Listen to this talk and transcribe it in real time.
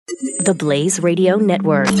the Blaze Radio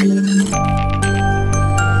Network.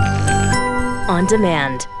 On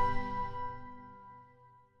demand.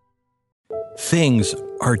 Things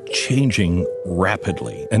are changing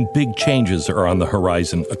rapidly, and big changes are on the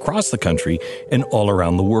horizon across the country and all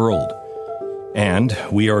around the world. And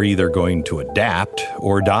we are either going to adapt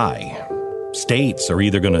or die. States are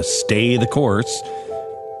either going to stay the course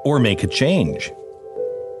or make a change.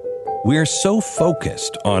 We're so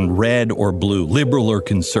focused on red or blue, liberal or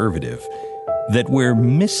conservative, that we're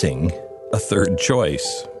missing a third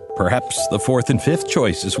choice, perhaps the fourth and fifth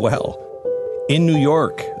choice as well. In New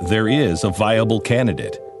York, there is a viable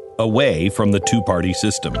candidate away from the two-party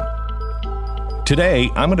system. Today,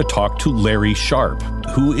 I'm going to talk to Larry Sharpe,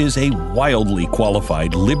 who is a wildly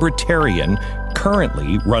qualified libertarian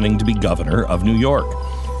currently running to be governor of New York.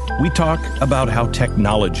 We talk about how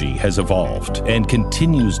technology has evolved and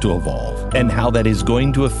continues to evolve, and how that is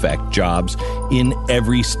going to affect jobs in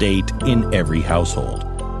every state, in every household.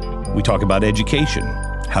 We talk about education.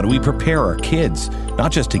 How do we prepare our kids,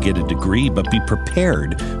 not just to get a degree, but be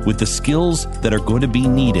prepared with the skills that are going to be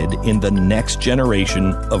needed in the next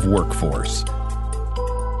generation of workforce?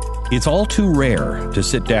 It's all too rare to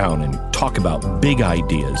sit down and talk about big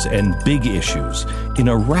ideas and big issues in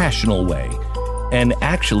a rational way and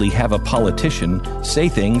actually have a politician say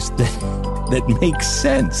things that make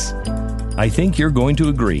sense. I think you're going to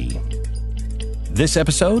agree. This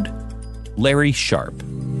episode, Larry Sharpe.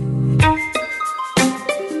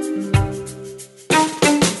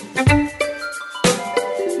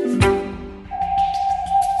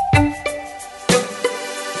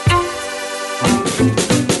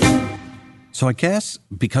 So I guess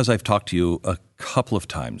because I've talked to you a couple of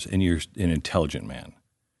times and you're an intelligent man,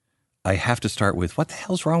 I have to start with, what the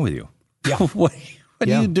hell's wrong with you? Yeah. What are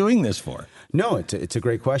you doing this for? No, it's a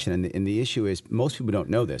great question. And the issue is, most people don't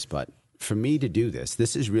know this, but for me to do this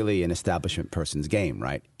is really an establishment person's game,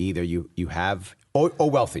 right? Either you have, or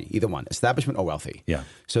wealthy, either one, establishment or wealthy. Yeah.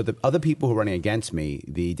 So the other people who are running against me,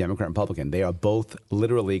 the Democrat and Republican, they are both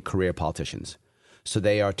literally career politicians. So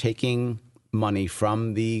they are taking money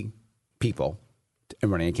from the people and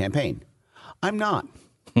running a campaign. I'm not,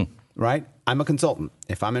 right? I'm a consultant.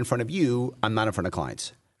 If I'm in front of you, I'm not in front of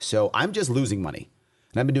clients. So I'm just losing money.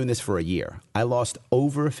 And I've been doing this for a year. I lost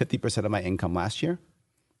over 50% of my income last year,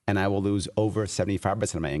 and I will lose over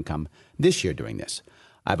 75% of my income this year doing this.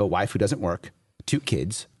 I have a wife who doesn't work, 2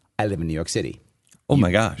 kids. I live in New York City. Oh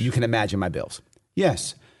my gosh. You can imagine my bills.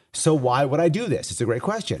 Yes. So why would I do this? It's a great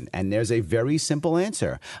question. And there's a very simple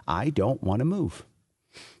answer. I don't want to move.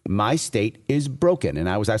 My state is broken, and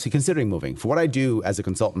I was actually considering moving. For what I do as a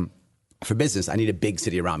consultant for business, I need a big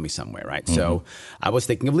city around me somewhere, right? Mm-hmm. So I was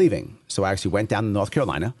thinking of leaving. So I actually went down to North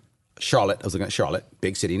Carolina, Charlotte. I was looking at Charlotte,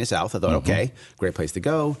 big city in the South. I thought, okay, great place to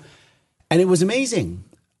go. And it was amazing.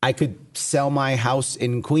 I could sell my house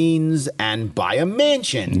in Queens and buy a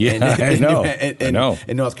mansion in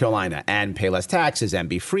North Carolina and pay less taxes and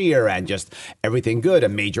be freer and just everything good, a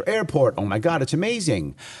major airport. Oh my God, it's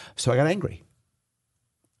amazing. So I got angry.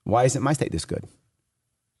 Why isn't my state this good?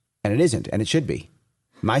 And it isn't, and it should be.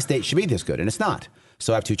 My state should be this good, and it's not.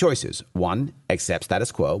 So I have 2 choices. 1, accept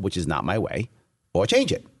status quo, which is not my way, or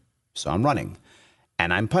change it. So I'm running,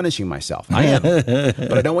 and I'm punishing myself. I am,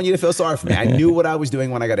 but I don't want you to feel sorry for me. I knew what I was doing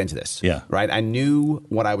when I got into this, right? I knew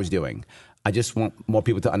what I was doing. I just want more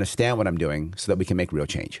people to understand what I'm doing so that we can make real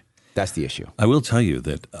change. That's the issue. I will tell you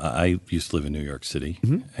that I used to live in New York City,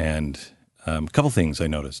 and a couple things I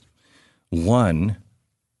noticed. One,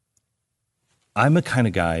 I'm a kind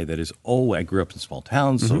of guy that is, I grew up in small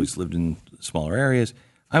towns, always lived in smaller areas.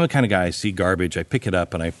 I'm a kind of guy, I see garbage, I pick it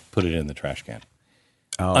up and I put it in the trash can.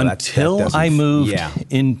 Oh, Until I moved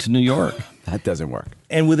into New York. That doesn't work.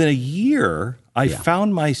 And within a year, I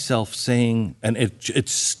found myself saying, and it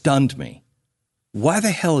stunned me, why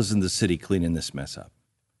the hell isn't the city cleaning this mess up?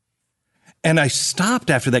 And I stopped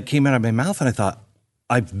after that came out of my mouth and I thought,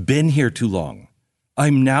 I've been here too long.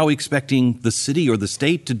 I'm now expecting the city or the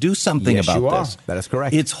state to do something about this. That is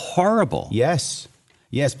correct. It's horrible. Yes.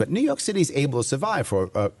 Yes, but New York City is able to survive for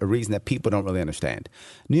a reason that people don't really understand.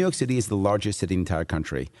 New York City is the largest city in the entire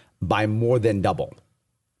country by more than double,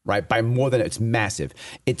 right? By more than, it's massive.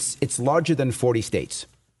 It's larger than 40 states.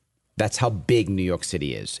 That's how big New York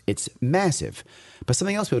City is. It's massive. But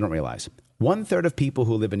something else people don't realize. 1/3 of people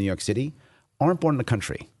who live in New York City aren't born in the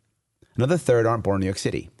country. Another third aren't born in New York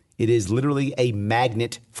City. It is literally a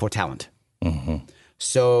magnet for talent.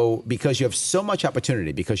 So because you have so much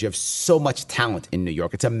opportunity, because you have so much talent in New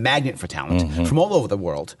York, it's a magnet for talent from all over the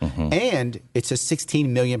world. And it's a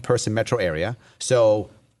 16 million person metro area.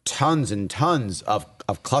 So tons and tons of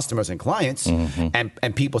customers and clients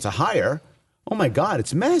and people to hire. Oh my God,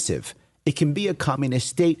 it's massive. it can be a communist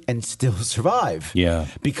state and still survive. Yeah.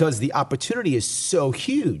 Because the opportunity is so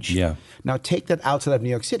huge. Yeah. Now take that outside of New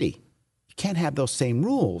York City. You can't have those same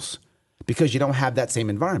rules because you don't have that same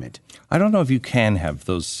environment. I don't know if you can have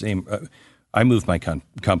those same. I moved my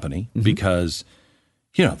company because,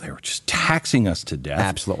 they were just taxing us to death.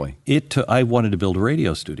 Absolutely. I wanted to build a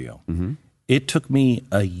radio studio. It took me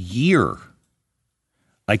a year.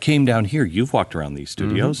 I came down here. You've walked around these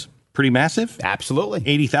studios. Pretty massive. Absolutely.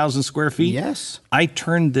 80,000 square feet. Yes. I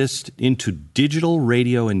turned this into digital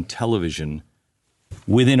radio and television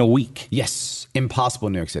within a week. Yes. Impossible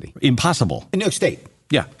in New York City. Impossible. In New York State.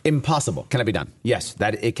 Yeah. Impossible. Can it be done? Yes,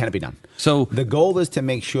 that it can be done. So the goal is to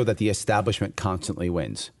make sure that the establishment constantly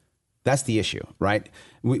wins. That's the issue, right?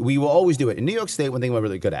 We will always do it. In New York State, one thing we're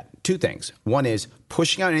really good at, two things. One is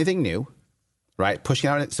pushing out anything new, right? Pushing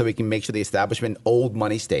out so we can make sure the establishment, old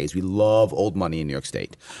money stays. We love old money in New York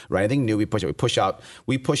State, right? Anything new, we push out.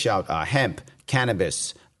 We push out hemp,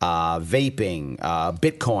 cannabis, vaping,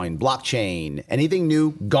 Bitcoin, blockchain. Anything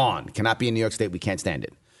new, gone. Cannot be in New York State. We can't stand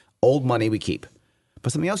it. Old money, we keep.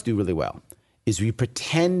 But something else we do really well is we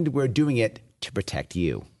pretend we're doing it to protect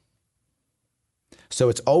you. So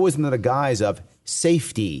it's always under the guise of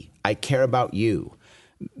safety. I care about you.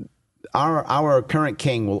 Our current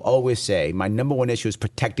king will always say, my number one issue is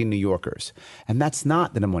protecting New Yorkers. And that's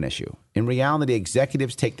not the number one issue. In reality,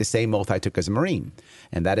 executives take the same oath I took as a Marine,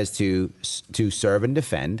 and that is to serve and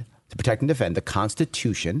defend, to protect and defend the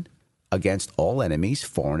Constitution against all enemies,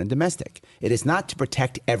 foreign and domestic. It is not to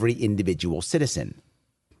protect every individual citizen.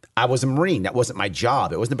 I was a Marine. That wasn't my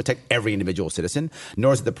job. It wasn't to protect every individual citizen,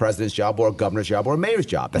 nor is it the president's job or a governor's job or a mayor's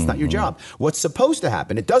job. That's not your job. What's supposed to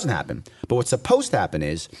happen, it doesn't happen, but what's supposed to happen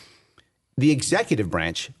is the executive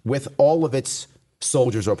branch, with all of its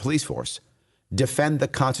soldiers or police force, defend the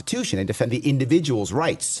Constitution and defend the individual's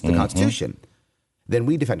rights, the Constitution. Then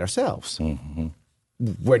we defend ourselves.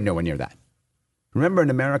 We're nowhere near that. Remember, in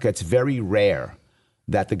America, it's very rare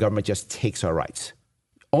that the government just takes our rights.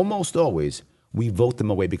 Almost always, we vote them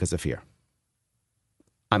away because of fear.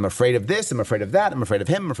 I'm afraid of this, I'm afraid of that, I'm afraid of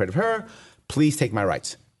him, I'm afraid of her. Please take my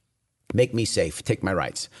rights. Make me safe, take my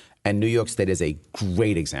rights. And New York State is a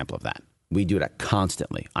great example of that. We do that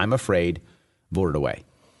constantly. I'm afraid, vote it away.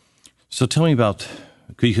 So tell me about,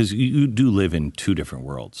 because you do live in two different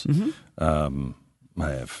worlds. I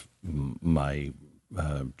have my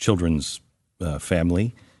children's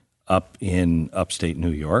family up in upstate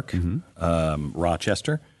New York,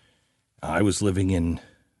 Rochester. I was living in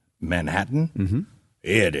Manhattan.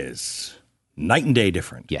 It is night and day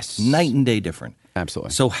different. Yes. Night and day different.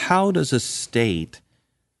 Absolutely. So how does a state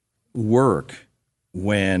work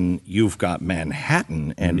when you've got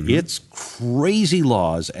Manhattan and its crazy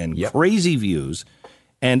laws and crazy views,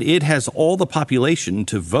 and it has all the population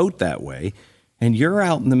to vote that way, and you're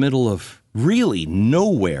out in the middle of really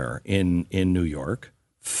nowhere in New York,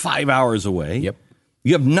 5 hours away.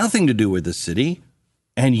 You have nothing to do with the city,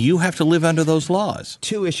 and you have to live under those laws.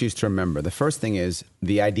 Two issues to remember. The first thing is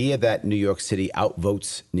the idea that New York City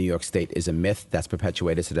outvotes New York State is a myth that's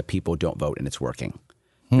perpetuated so that people don't vote, and it's working.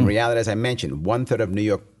 In reality, as I mentioned, 1/3 of New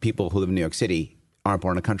York people who live in New York City aren't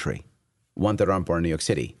born in the country. 1/3 aren't born in New York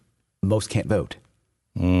City. Most can't vote.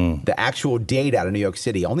 The actual data out of New York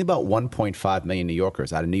City, only about 1.5 million New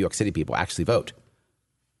Yorkers out of New York City people actually vote.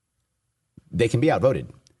 They can be outvoted.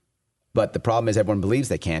 But the problem is everyone believes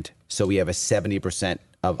they can't. So we have a 70%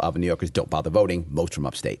 of New Yorkers don't bother voting, most from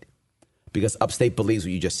upstate. Because upstate believes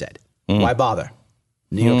what you just said. Why bother?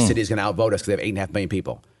 New York City is going to outvote us because they have 8.5 million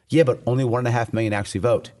people. Yeah, but only 1.5 million actually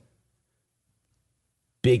vote.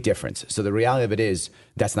 Big difference. So the reality of it is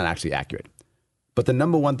that's not actually accurate. But the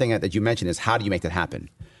number one thing that you mentioned is how do you make that happen?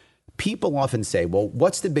 People often say, well,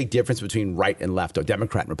 what's the big difference between right and left or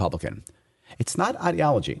Democrat and Republican? It's not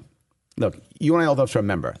ideology. Look, you and I all have to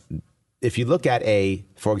remember, if you look at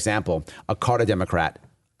for example, a Carter Democrat,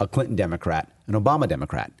 a Clinton Democrat, an Obama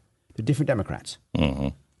Democrat, they're different Democrats.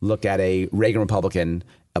 Look at a Reagan Republican,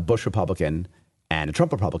 a Bush Republican, and a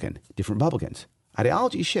Trump Republican, different Republicans.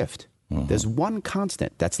 Ideologies shift. There's one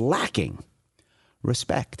constant that's lacking: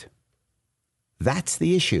 respect. That's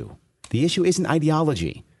the issue. The issue isn't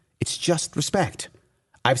ideology. It's just respect.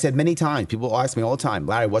 I've said many times, people ask me all the time,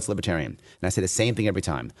 Larry, what's libertarian? And I say the same thing every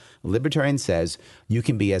time. Libertarian says you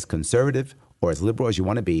can be as conservative or as liberal as you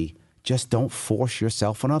want to be, just don't force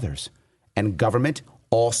yourself on others. And government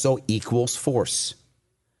also equals force.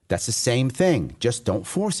 That's the same thing. Just don't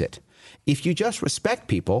force it. If you just respect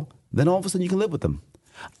people, then all of a sudden you can live with them.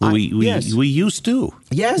 We used to.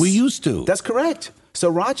 Yes. We used to. That's correct. So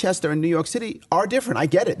Rochester and New York City are different. I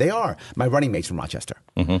get it. They are. My running mate's from Rochester.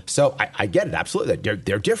 So I get it. Absolutely.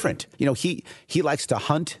 They're different. You know, he likes to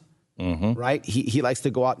hunt right? He likes to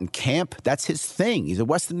go out and camp. That's his thing. He's a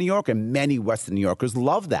Western New Yorker, and many Western New Yorkers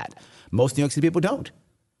love that. Most New York City people don't.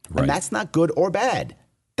 Right. And that's not good or bad.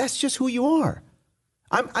 That's just who you are.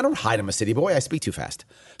 I don't hide I'm a city boy. I speak too fast.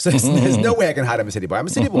 So there's no way I can hide I'm a city boy. I'm a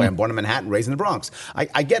city boy. I'm born in Manhattan, raised in the Bronx.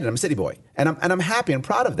 I get it. I'm a city boy. And I'm happy and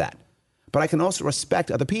proud of that. But I can also respect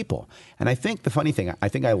other people. And I think the funny thing, I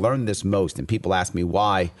think I learned this most, and people ask me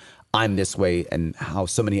why I'm this way and how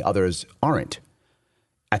so many others aren't.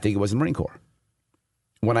 I think it was the Marine Corps.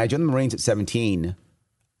 When I joined the Marines at 17,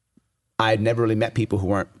 I had never really met people who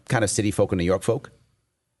weren't kind of city folk or New York folk.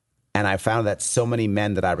 And I found that so many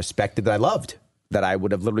men that I respected, that I loved, that I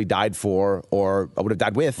would have literally died for or I would have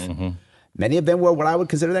died with, many of them were what I would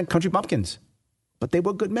consider then country bumpkins. But they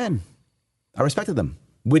were good men. I respected them.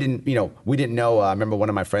 We didn't know. I remember one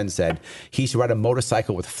of my friends said he used to ride a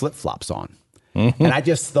motorcycle with flip-flops on. And I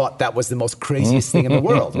just thought that was the most craziest thing in the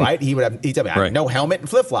world, right? He'd tell me, I have no helmet and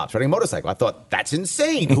flip-flops riding a motorcycle. I thought, that's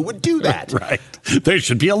insane. Who would do that? Right. There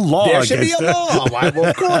should be a law. There should be a law. Well,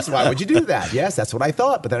 of course. Why would you do that? Yes, that's what I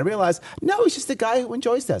thought. But then I realized, no, he's just a guy who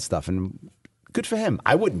enjoys that stuff. And good for him.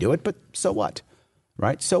 I wouldn't do it, but so what?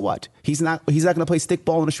 Right? So what? He's not going to play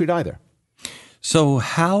stickball in the street either. So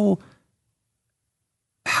how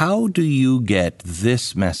do you get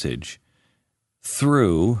this message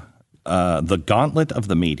through the gauntlet of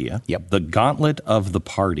the media, the gauntlet of the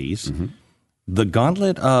parties, the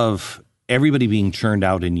gauntlet of everybody being churned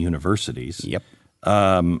out in universities?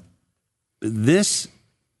 This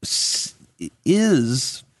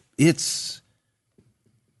it's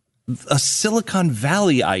a Silicon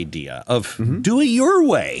Valley idea of do it your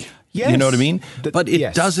way. Yes. You know what I mean? But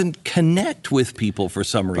it doesn't connect with people for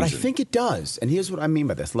some reason. But I think it does. And here's what I mean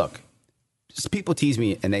by this. Look, people tease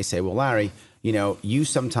me and they say, well, Larry, you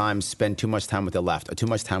sometimes spend too much time with the left or too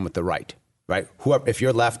much time with the right, right? If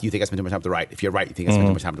you're left, you think I spend too much time with the right. If you're right, you think I spend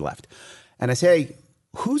too much time with the left. And I say,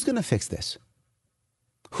 who's going to fix this?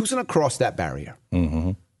 Who's going to cross that barrier?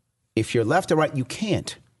 If you're left or right, you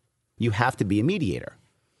can't. You have to be a mediator.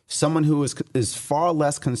 Someone who is far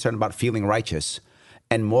less concerned about feeling righteous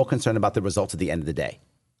and more concerned about the results at the end of the day.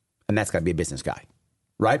 And that's got to be a business guy,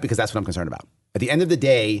 right? Because that's what I'm concerned about. At the end of the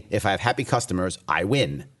day, if I have happy customers, I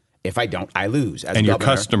win. If I don't, I lose. As and governor,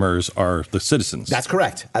 your customers are the citizens. That's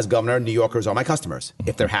correct. As governor, New Yorkers are my customers.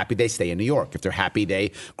 If they're happy, they stay in New York. If they're happy,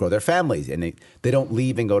 they grow their families. And they don't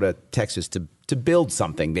leave and go to Texas to build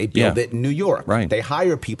something. They build it in New York. Right. They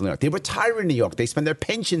hire people in New York. They retire in New York. They spend their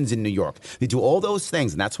pensions in New York. They do all those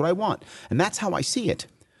things, and that's what I want. And that's how I see it.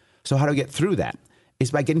 So how do I get through that? Is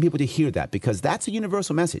by getting people to hear that, because that's a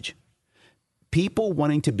universal message. People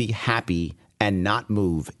wanting to be happy and not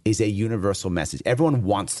move is a universal message. Everyone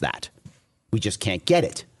wants that. We just can't get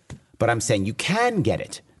it. But I'm saying you can get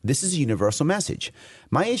it. This is a universal message.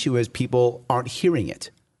 My issue is people aren't hearing it.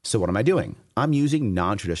 So what am I doing? I'm using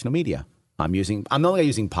non-traditional media. I'm no longer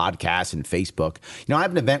using podcasts and Facebook. I have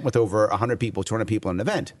an event with over 100 people, 200 people in an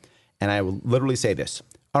event. And I will literally say this.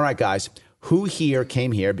 All right, guys, who here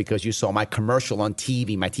came here because you saw my commercial on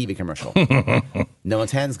TV, my TV commercial? No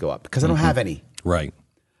one's hands go up because I don't have any. Right.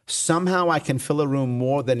 Somehow I can fill a room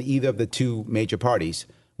more than either of the two major parties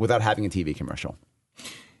without having a TV commercial.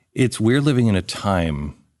 We're living in a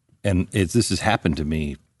time, and this has happened to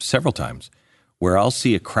me several times, where I'll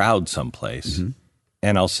see a crowd someplace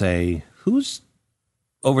and I'll say, who's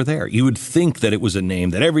over there? You would think that it was a name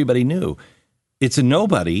that everybody knew. It's a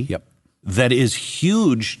nobody. That is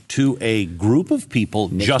huge to a group of people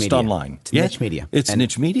niche just media. Online. It's niche media. It's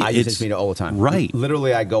niche media. I use niche media all the time. Right.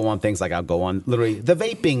 Literally, I go on things like I'll go on literally the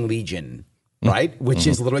vaping legion, right? Which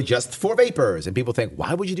is literally just for vapors. And people think,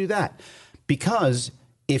 why would you do that? Because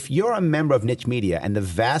if you're a member of niche media, and the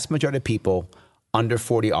vast majority of people under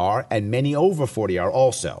 40 are, and many over 40 are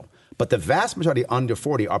also, but the vast majority under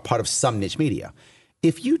 40 are part of some niche media.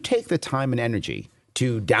 If you take the time and energy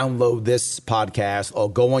to download this podcast or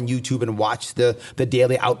go on YouTube and watch the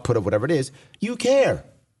daily output of whatever it is, you care.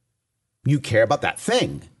 You care about that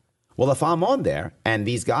thing. Well, if I'm on there and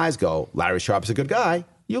these guys go, Larry Sharpe's a good guy,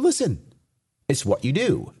 you listen. It's what you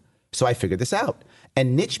do. So I figured this out.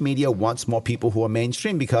 And niche media wants more people who are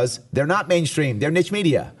mainstream because they're not mainstream. They're niche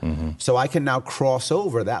media. So I can now cross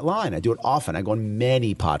over that line. I do it often. I go on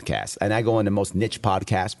many podcasts, and I go on the most niche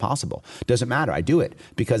podcast possible. Doesn't matter. I do it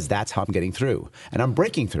because that's how I'm getting through. And I'm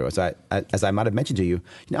breaking through. As I might have mentioned to you,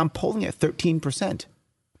 I'm polling at 13%.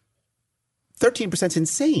 13% is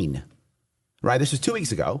insane, right? This was 2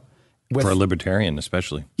 weeks ago. For a libertarian,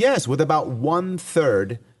 especially. Yes, with about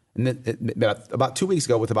 1/3. And about 2 weeks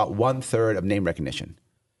ago, with about 1/3 of name recognition.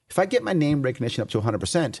 If I get my name recognition up to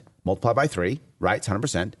 100%, multiply by 3, right? It's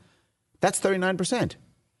 100%. That's 39%.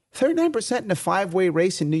 39% in a 5-way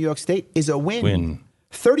race in New York State is a win.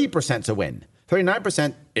 30% is a win.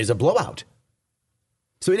 39% is a blowout.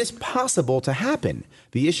 So it is possible to happen.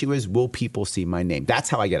 The issue is, will people see my name? That's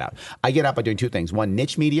how I get out. I get out by doing two things. One,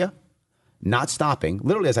 niche media, not stopping.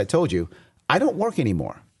 Literally, as I told you, I don't work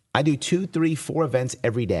anymore. I do 2, 3, 4 events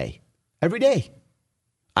every day. Every day.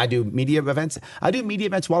 I do media events. I do media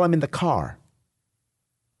events while I'm in the car.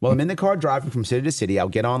 While I'm in the car driving from city to city, I'll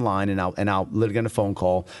get online and I'll literally get a phone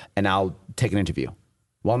call and I'll take an interview.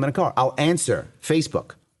 While I'm in the car, I'll answer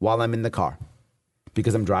Facebook while I'm in the car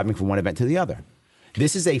because I'm driving from one event to the other.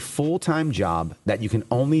 This is a full-time job that you can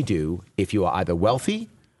only do if you are either wealthy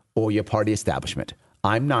or you're part of the establishment.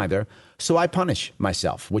 I'm neither, so I punish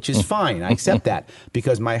myself, which is fine. I accept that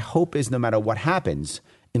because my hope is no matter what happens,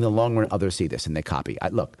 in the long run, others see this and they copy.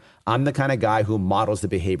 Look, I'm the kind of guy who models the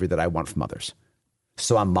behavior that I want from others.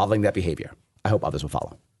 So I'm modeling that behavior. I hope others will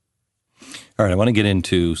follow. All right, I want to get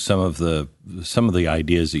into some of the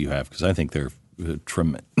ideas that you have because I think they're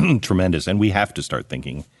tremendous, and we have to start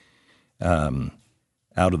thinking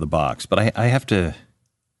out of the box. But I have to,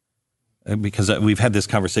 because we've had this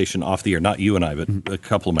conversation off the air, not you and I, but a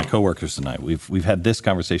couple of my coworkers and I. We've had this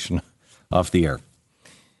conversation off the air.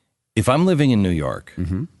 If I'm living in New York,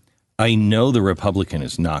 I know the Republican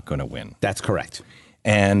is not going to win. That's correct.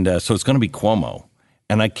 And so it's going to be Cuomo.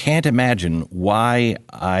 And I can't imagine why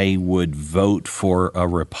I would vote for a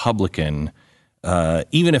Republican,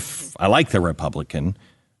 even if I like the Republican,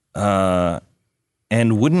 and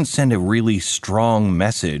wouldn't send a really strong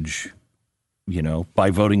message, by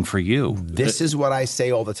voting for you. This is what I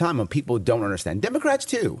say all the time when people don't understand. Democrats,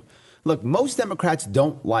 too. Look, most Democrats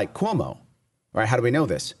don't like Cuomo. Right? How do we know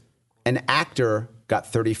this? An actor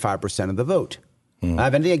got 35% of the vote. I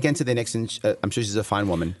have anything against the Nixon. I'm sure she's a fine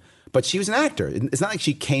woman. But she was an actor. It's not like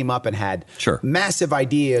she came up and had massive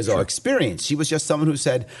ideas or experience. She was just someone who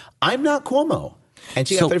said, I'm not Cuomo. And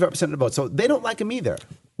she got 35% of the vote. So they don't like him either.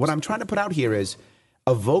 What I'm trying to put out here is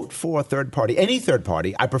a vote for a third party, any third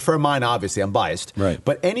party. I prefer mine, obviously. I'm biased. Right.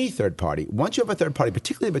 But any third party, once you have a third party,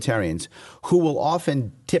 particularly libertarians, who will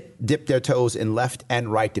often dip their toes in left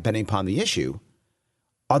and right, depending upon the issue,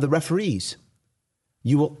 are the referees.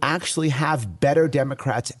 You will actually have better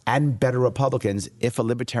Democrats and better Republicans if a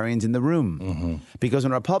libertarian's in the room. Because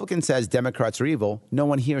when a Republican says Democrats are evil, no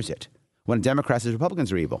one hears it. When a Democrat says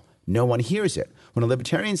Republicans are evil, no one hears it. When a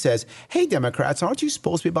libertarian says, hey, Democrats, aren't you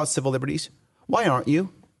supposed to be about civil liberties? Why aren't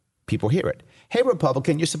you? People hear it. Hey,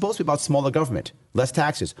 Republican, you're supposed to be about smaller government, less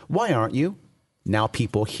taxes. Why aren't you? Now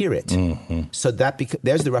people hear it. So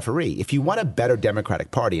there's the referee. If you want a better Democratic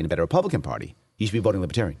Party and a better Republican Party, you should be voting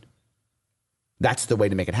Libertarian. That's the way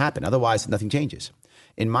to make it happen. Otherwise, nothing changes.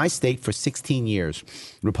 In my state, for 16 years,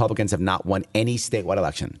 Republicans have not won any statewide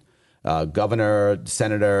election. Governor,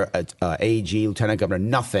 senator, AG, lieutenant governor,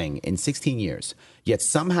 nothing in 16 years. Yet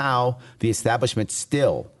somehow the establishment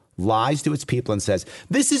still lies to its people and says,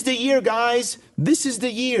 this is the year, guys. This is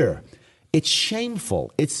the year. It's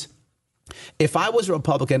shameful. If I was a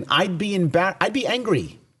Republican, I'd be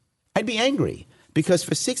angry. I'd be angry. Because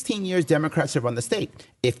for 16 years, Democrats have run the state.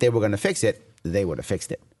 If they were going to fix it, they would have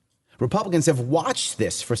fixed it. Republicans have watched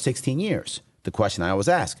this for 16 years. The question I always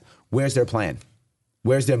ask, where's their plan?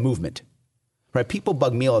 Where's their movement? Right? People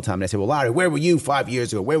bug me all the time. And they say, well, Larry, where were you 5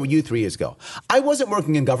 years ago? Where were you 3 years ago? I wasn't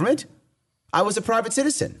working in government. I was a private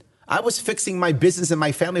citizen. I was fixing my business and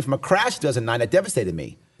my family from a crash in 2009 that devastated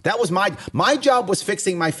me. That was my job was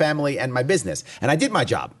fixing my family and my business. And I did my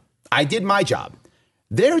job.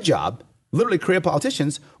 Their job, literally career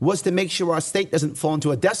politicians, was to make sure our state doesn't fall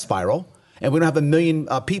into a death spiral and we don't have 1 million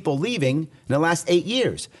people leaving in the last 8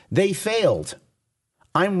 years. They failed.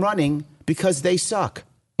 I'm running because they suck.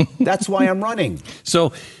 That's why I'm running.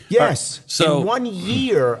 Yes. In 1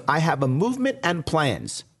 year, I have a movement and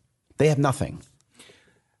plans. They have nothing.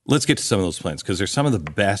 Let's get to some of those plans because they're some of the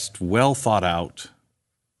best, well thought out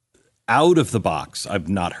of the box. I've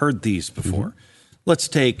not heard these before. Let's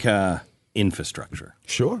take infrastructure.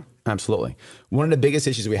 Sure. Absolutely. One of the biggest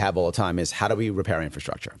issues we have all the time is how do we repair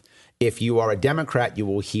infrastructure? If you are a Democrat, you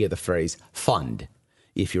will hear the phrase fund.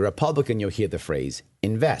 If you're a Republican, you'll hear the phrase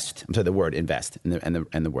invest. I'm sorry, the word invest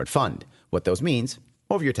and the word fund. What those means,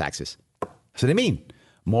 more of your taxes. That's what they mean,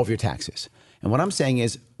 more of your taxes. And what I'm saying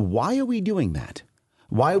is, why are we doing that?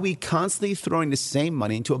 Why are we constantly throwing the same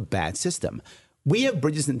money into a bad system? We have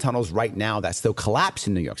bridges and tunnels right now that still collapse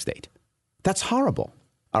in New York State. That's horrible.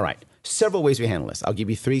 All right. Several ways we handle this. I'll give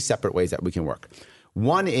you 3 separate ways that we can work.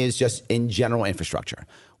 One is just in general infrastructure.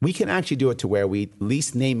 We can actually do it to where we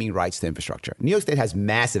lease naming rights to infrastructure. New York State has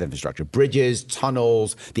massive infrastructure, bridges,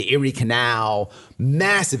 tunnels, the Erie Canal,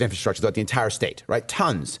 massive infrastructure throughout the entire state, right?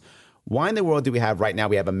 Tons. Why in the world do we have right now,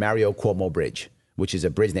 we have a Mario Cuomo Bridge, which is a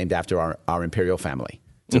bridge named after our imperial family.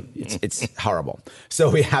 So it's horrible. So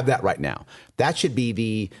we have that right now. That should be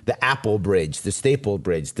the Apple Bridge, the Staple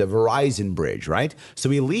Bridge, the Verizon Bridge, right? So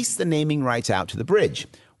we lease the naming rights out to the bridge.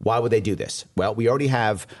 Why would they do this? Well, we already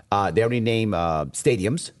have, they already name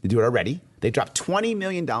stadiums. They do it already. They drop $20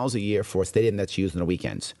 million a year for a stadium that's used on the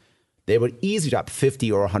weekends. They would easily drop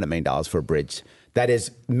 $50 or $100 million for a bridge that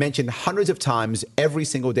is mentioned hundreds of times every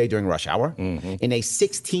single day during rush hour in a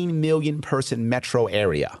 16 million person metro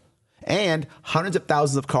area. And hundreds of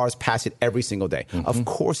thousands of cars pass it every single day. Of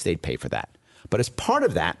course, they'd pay for that. But as part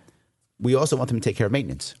of that, we also want them to take care of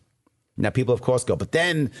maintenance. Now, people, of course, go, but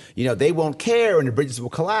then, they won't care and the bridges will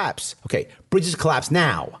collapse. Okay, bridges collapse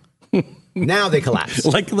now. Now they collapse.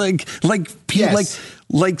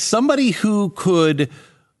 Like somebody who could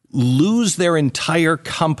lose their entire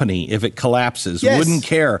company if it collapses, wouldn't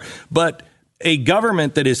care. But a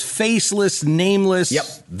government that is faceless,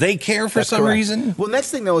 nameless, they care for some reason? Well,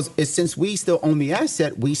 next thing, though, is since we still own the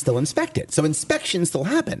asset, we still inspect it. So inspections still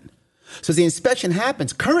happen. So as the inspection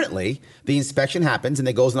happens, currently, the inspection happens, and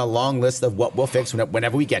it goes on a long list of what we'll fix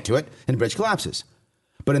whenever we get to it, and the bridge collapses.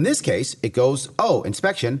 But in this case, it goes,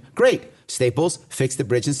 inspection, great. Staples, fix the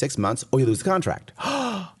bridge in 6 months, or you lose the contract.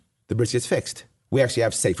 The bridge gets fixed. We actually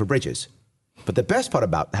have safer bridges. But the best part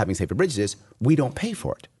about having safer bridges is we don't pay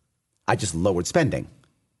for it. I just lowered spending.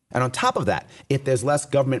 And on top of that, if there's less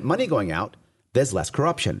government money going out, there's less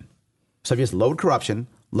corruption. So if you just lowered corruption,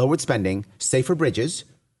 lowered spending, safer bridges,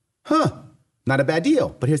 not a bad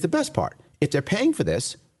deal. But here's the best part. If they're paying for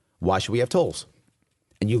this, why should we have tolls?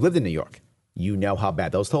 And you lived in New York. You know how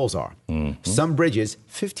bad those tolls are. Some bridges,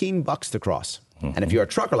 $15 to cross. And if you're a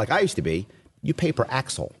trucker like I used to be, you pay per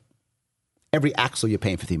axle. Every axle you're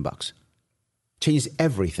paying $15. Changes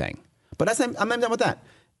everything. But I'm not done with that.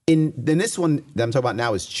 In this one that I'm talking about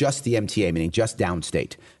now is just the MTA, meaning just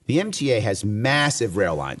downstate. The MTA has massive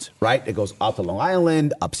rail lines, right? It goes out to Long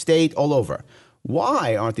Island, upstate, all over.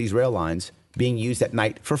 Why aren't these rail lines being used at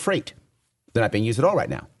night for freight? They're not being used at all right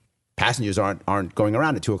now. Passengers aren't going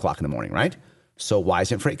around at 2 o'clock in the morning, right? So why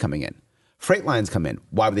isn't freight coming in? Freight lines come in.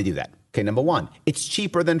 Why would they do that? Okay, number one, it's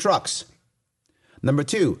cheaper than trucks. Number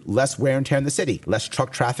two, less wear and tear in the city, less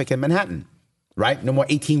truck traffic in Manhattan, right? No more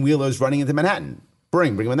 18-wheelers running into Manhattan.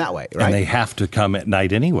 Bring them that way, right? And they have to come at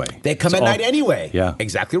night anyway. They come at night anyway. Yeah.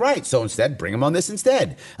 Exactly right. So instead, bring them on this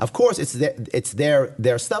instead. Of course, it's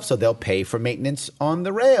their stuff, so they'll pay for maintenance on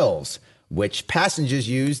the rails, which passengers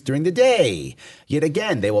use during the day. Yet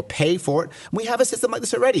again, they will pay for it. We have a system like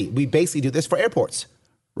this already. We basically do this for airports,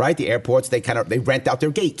 right? The airports, they rent out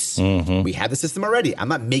their gates. We have the system already. I'm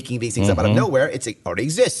not making these things up out of nowhere. It already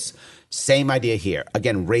exists. Same idea here.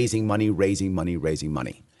 Again, raising money,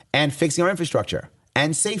 and fixing our infrastructure.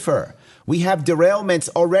 And safer. We have derailments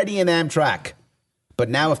already in Amtrak. But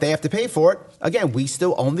now if they have to pay for it, again, we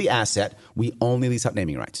still own the asset. We only lease out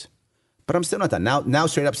naming rights. But I'm still not done. Now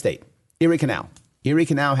straight up state. Erie Canal. Erie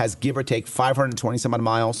Canal has, give or take, 520 some odd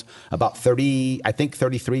miles, about 33,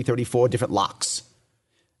 34 different locks.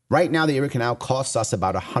 Right now, the Erie Canal costs us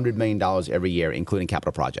about $100 million every year, including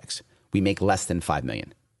capital projects. We make less than $5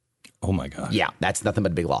 million. Oh, my God. Yeah, that's nothing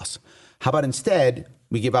but a big loss. How about instead,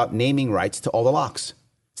 we give out naming rights to all the locks?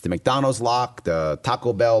 It's the McDonald's lock, the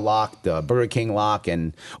Taco Bell lock, the Burger King lock,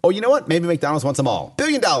 and, you know what? Maybe McDonald's wants them all. $1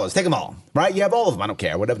 billion, take them all, right? You have all of them. I don't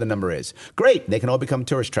care, whatever the number is. Great. They can all become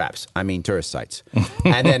tourist sites.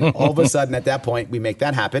 And then all of a sudden, at that point, we make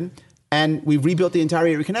that happen, and we rebuilt the entire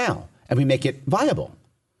Erie Canal, and we make it viable.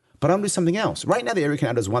 But I'm going to do something else. Right now, the Erie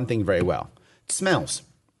Canal does one thing very well. It smells.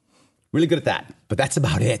 Really good at that. But that's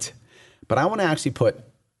about it. But I want to actually put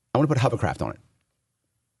hovercraft on it.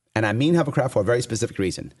 And I mean hovercraft for a very specific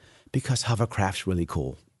reason. Because hovercraft's really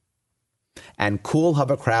cool. And cool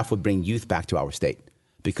hovercraft would bring youth back to our state.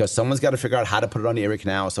 Because someone's got to figure out how to put it on the Erie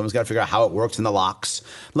Canal. Someone's got to figure out how it works in the locks.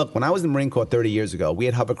 Look, when I was in the Marine Corps 30 years ago, we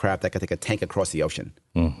had hovercraft that could take a tank across the ocean.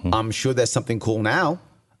 I'm sure there's something cool now.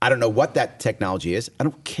 I don't know what that technology is. I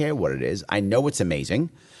don't care what it is. I know it's amazing.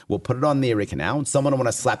 We'll put it on the Erie Canal. And someone will want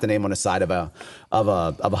to slap the name on the side of a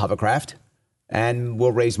hovercraft. And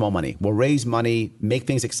we'll raise more money. We'll raise money, make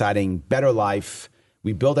things exciting, better life.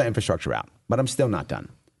 We build our infrastructure out. But I'm still not done.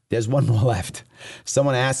 There's one more left.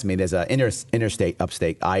 Someone asked me, there's an interstate,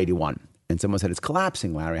 upstate, I-81. And someone said, it's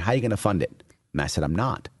collapsing, Larry. How are you going to fund it? And I said, I'm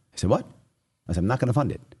not. I said, what? I said, I'm not going to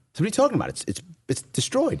fund it. So what are you talking about? It's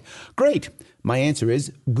destroyed. Great. My answer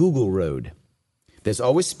is Google Road. There's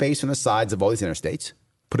always space on the sides of all these interstates.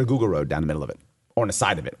 Put a Google Road down the middle of it. Or on the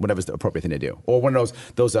side of it, whatever's the appropriate thing to do. Or one of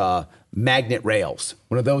those magnet rails,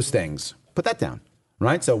 one of those things. Put that down.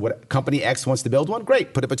 right? So what company X wants to build one,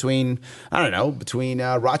 great. Put it between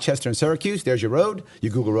Rochester and Syracuse. There's your road. You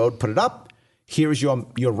Google road, put it up. Here's your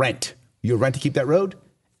rent. Your rent to keep that road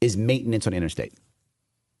is maintenance on the interstate.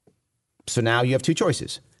 So now you have two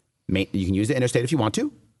choices. You can use the interstate if you want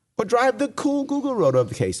to, or drive the cool Google road, whatever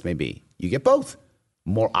the case may be. You get both.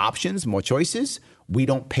 More options, more choices. We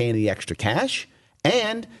don't pay any extra cash.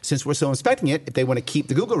 And since we're still inspecting it, if they want to keep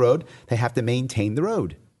the Google road, they have to maintain the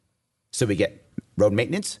road. So we get road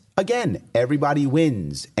maintenance. Again, everybody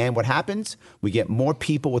wins. And what happens? We get more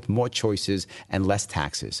people with more choices and less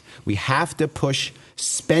taxes. We have to push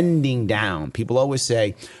spending down. People always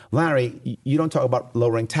say, Larry, you don't talk about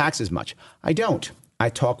lowering taxes much. I don't. I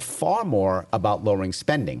talk far more about lowering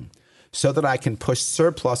spending so that I can push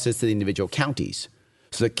surpluses to the individual counties,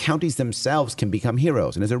 so the counties themselves can become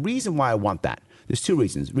heroes. And there's a reason why I want that. There's two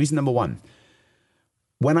reasons. Reason number one,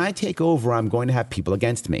 when I take over, I'm going to have people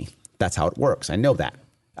against me. That's how it works. I know that.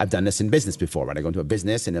 I've done this in business before, right? I go into a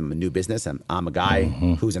business and I'm a new business and I'm a guy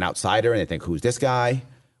who's an outsider and they think, who's this guy?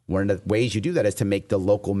 One of the ways you do that is to make the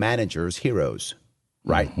local managers heroes,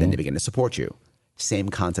 right? Then they begin to support you. Same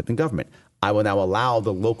concept in government. I will now allow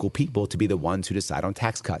the local people to be the ones who decide on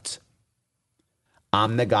tax cuts.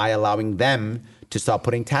 I'm the guy allowing them to start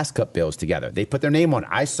putting tax cut bills together. They put their name on it.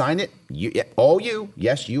 I sign it.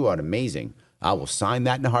 Yes, you are amazing. I will sign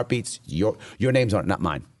that in a heartbeat. Your name's on it, not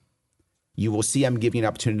mine. You will see I'm giving you an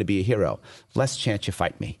opportunity to be a hero. Less chance you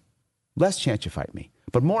fight me. Less chance you fight me.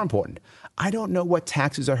 But more important, I don't know what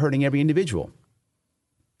taxes are hurting every individual.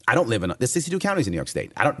 I don't live in, there's 62 counties in New York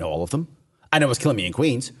State. I don't know all of them. I know what's killing me in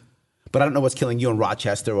Queens, but I don't know what's killing you in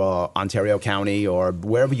Rochester or Ontario County or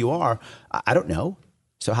wherever you are. I don't know.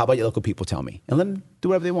 So how about your local people tell me? And let them do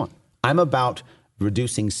whatever they want. I'm about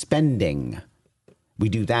reducing spending. We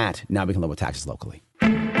do that, now we can lower taxes locally.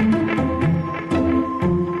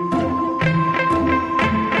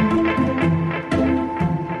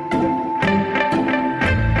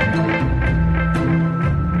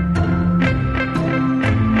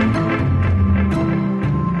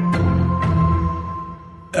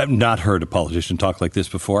 I've not heard a politician talk like this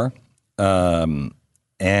before. And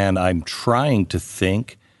I'm trying to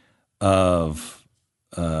think of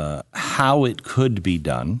how it could be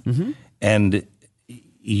done. And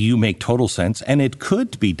you make total sense. And it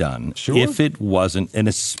could be done if it wasn't, and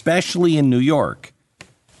especially in New York.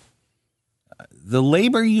 The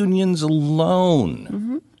labor unions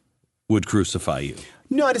alone would crucify you.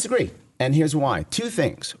 No, I disagree. And here's why. Two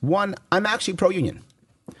things. One, I'm actually pro-union.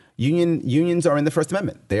 Unions are in the First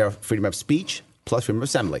Amendment. They are freedom of speech plus freedom of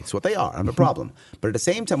assembly. It's what they are. I have a problem. But at the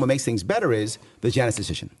same time, what makes things better is the Janus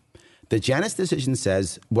decision. The Janus decision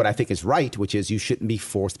says what I think is right, which is you shouldn't be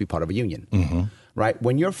forced to be part of a union. Right?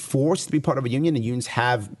 When you're forced to be part of a union and unions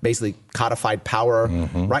have basically codified power,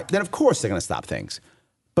 right? Then of course they're going to stop things.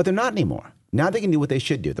 But they're not anymore. Now they can do what they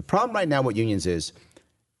should do. The problem right now with unions is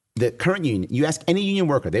the current union, you ask any union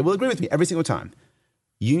worker, they will agree with me every single time.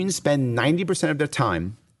 Unions spend 90% of their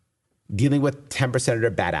time dealing with 10% of their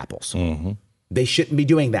bad apples. They shouldn't be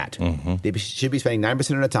doing that. They should be spending 9%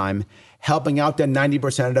 of their time helping out the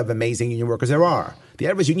 90% of amazing union workers there are. The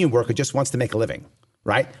average union worker just wants to make a living,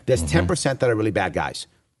 right? There's 10% that are really bad guys.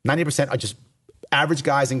 90% are just average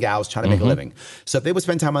guys and gals trying to make a living. So if they would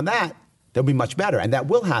spend time on that, they'll be much better. And that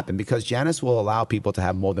will happen because Janus will allow people to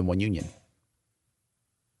have more than one union.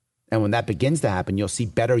 And when that begins to happen, you'll see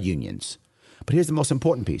better unions. But here's the most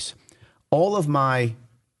important piece. All of my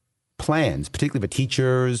plans, particularly for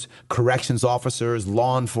teachers, corrections officers,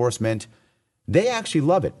 law enforcement, they actually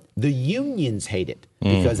love it. The unions hate it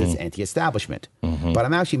because it's anti-establishment. But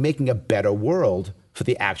I'm actually making a better world for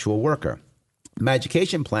the actual worker. My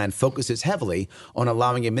education plan focuses heavily on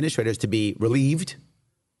allowing administrators to be relieved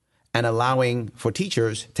and allowing for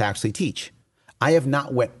teachers to actually teach. I have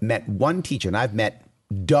not met one teacher, and I've met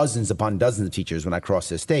dozens upon dozens of teachers when I cross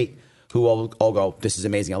this state who all go, this is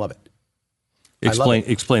amazing, I love it.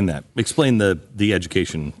 Explain that. Explain the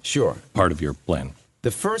education part of your plan.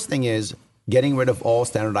 The first thing is getting rid of all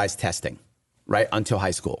standardized testing, right, until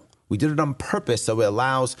high school. We did it on purpose so it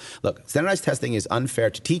allows, look, standardized testing is unfair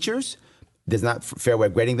to teachers. There's not a fair way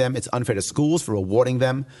of grading them. It's unfair to schools for rewarding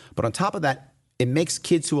them. But on top of that, it makes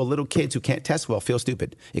kids who are little kids who can't test well feel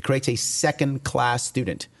stupid. It creates a second-class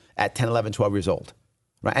student at 10, 11, 12 years old,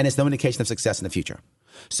 right? And it's no indication of success in the future.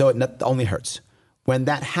 So it only hurts. When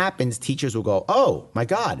that happens, teachers will go, oh, my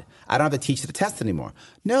God, I don't have to teach the test anymore.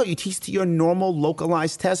 No, you teach to your normal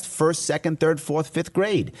localized test, first, second, third, fourth, fifth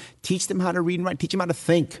grade. Teach them how to read and write. Teach them how to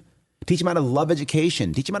think. Teach them how to love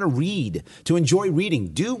education. Teach them how to read, to enjoy reading.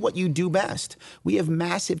 Do what you do best. We have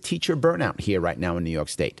massive teacher burnout here right now in New York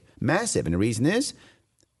State. Massive. And the reason is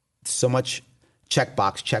so much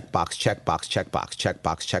Checkbox, checkbox, checkbox, checkbox,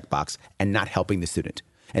 checkbox, checkbox, and not helping the student.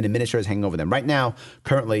 And administrators hanging over them. Right now,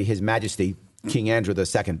 currently, His Majesty, King Andrew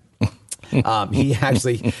II,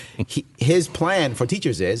 his plan for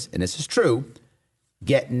teachers is, and this is true,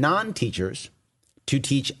 get non-teachers to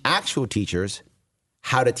teach actual teachers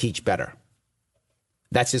how to teach better.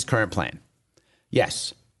 That's his current plan.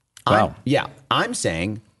 Yes. Wow. I'm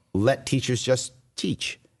saying let teachers just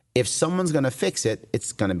teach. If someone's going to fix it,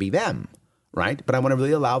 it's going to be them, right? But I want to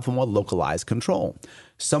really allow for more localized control.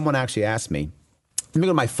 Someone actually asked me, let me go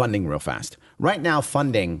to my funding real fast. Right now,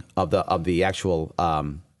 funding of the actual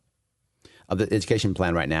of the education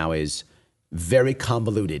plan right now is very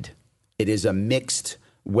convoluted. It is a mixed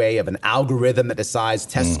way of an algorithm that decides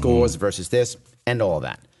test scores versus this and all of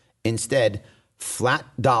that. Instead, flat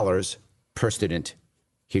dollars per student.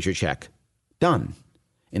 Here's your check. Done.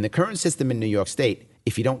 In the current system in New York State,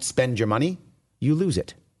 if you don't spend your money, you lose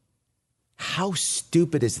it. How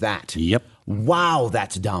stupid is that? Yep. Wow,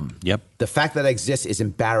 that's dumb. Yep. The fact that it exists is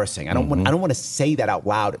embarrassing. I don't want to say that out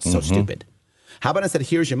loud. It's so stupid. How about instead,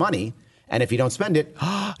 here's your money, and if you don't spend it,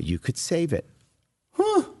 you could save it.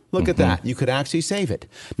 Look at that. You could actually save it.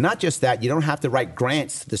 Not just that, you don't have to write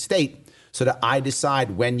grants to the state so that I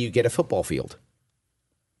decide when you get a football field.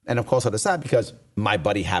 And of course, I'll decide because my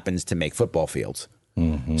buddy happens to make football fields.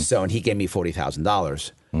 So, and he gave me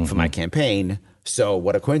 $40,000 for my campaign. So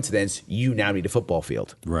what a coincidence, you now need a football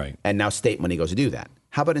field. Right. And now state money goes to do that.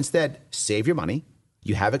 How about instead, save your money,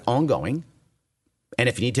 you have it ongoing, and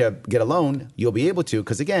if you need to get a loan, you'll be able to,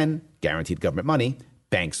 because again, guaranteed government money,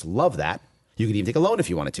 banks love that. You could even take a loan if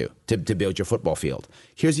you wanted to build your football field.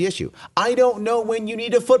 Here's the issue. I don't know when you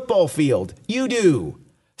need a football field. You do.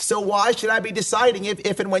 So why should I be deciding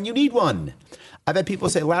if and when you need one? I've had people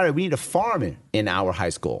say, Larry, we need a farm in our high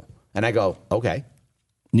school. And I go, okay.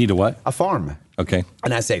 Need a what? A farm. Okay.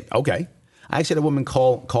 And I say, okay. I actually had a woman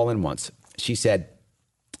call in once. She said,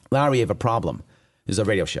 Larry, you have a problem. This is a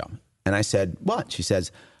radio show. And I said, what? She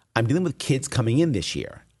says, I'm dealing with kids coming in this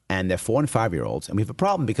year, and they're 4 and 5-year-olds, and we have a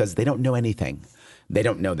problem because they don't know anything. They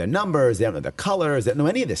don't know their numbers. They don't know their colors. They don't know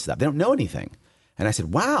any of this stuff. They don't know anything. And I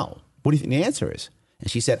said, wow, what do you think the answer is? And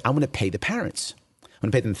she said, I'm going to pay the parents. I'm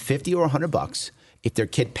going to pay them $50 or $100. If their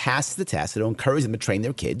kid passes the test, it'll encourage them to train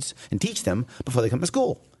their kids and teach them before they come to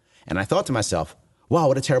school. And I thought to myself, wow,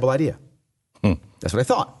 what a terrible idea. That's what I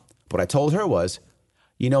thought. What I told her was,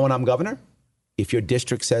 you know, when I'm governor, if your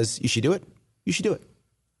district says you should do it, you should do it.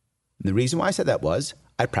 And the reason why I said that was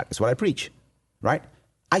I practice what I preach, right?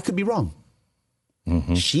 I could be wrong.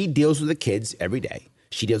 She deals with the kids every day.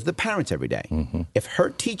 She deals with the parents every day. If her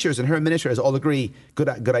teachers and her administrators all agree, good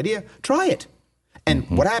idea, try it. And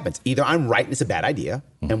what happens? Either I'm right and it's a bad idea,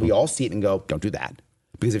 and we all see it and go, don't do that.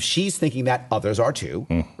 Because if she's thinking that, others are too,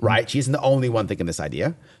 right? She isn't the only one thinking this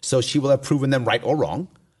idea. So she will have proven them right or wrong.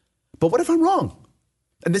 But what if I'm wrong?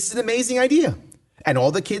 And this is an amazing idea. And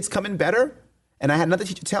all the kids come in better. And I had another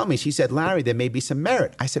teacher tell me, she said, Larry, there may be some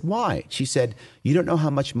merit. I said, why? She said, you don't know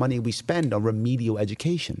how much money we spend on remedial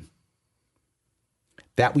education.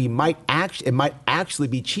 That it might actually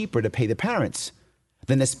be cheaper to pay the parents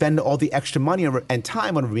than to spend all the extra money and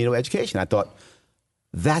time on remedial education. I thought,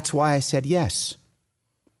 that's why I said yes.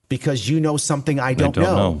 Because you know something I don't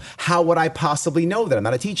know. How would I possibly know that? I'm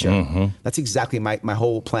not a teacher. That's exactly my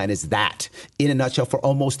whole plan is that, in a nutshell, for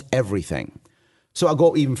almost everything. So I'll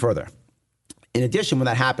go even further. In addition, when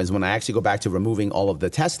that happens, when I actually go back to removing all of the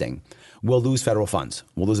testing, we'll lose federal funds.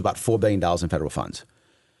 We'll lose about $4 billion in federal funds.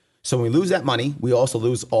 So when we lose that money, we also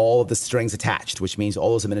lose all of the strings attached, which means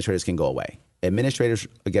all those administrators can go away. Administrators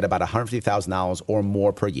get about $150,000 or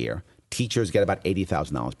more per year. Teachers get about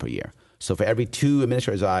 $80,000 per year. So for every 2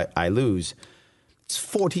 administrators I lose, it's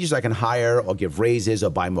 4 teachers I can hire or give raises or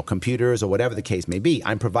buy more computers or whatever the case may be.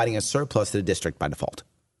 I'm providing a surplus to the district by default,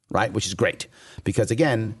 right? Which is great. Because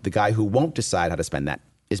again, the guy who won't decide how to spend that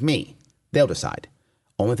is me. They'll decide.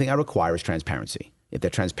 Only thing I require is transparency. If they're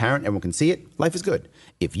transparent, everyone can see it, life is good.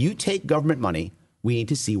 If you take government money, we need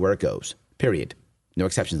to see where it goes, period. No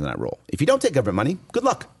exceptions in that rule. If you don't take government money, good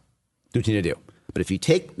luck. Do what you need to do. But if you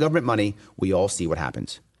take government money, we all see what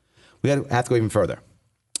happens. We have to go even further.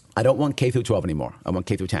 I don't want K through 12 anymore. I want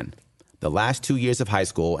K through 10. The last 2 years of high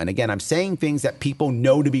school, and again, I'm saying things that people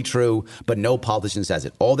know to be true, but no politician says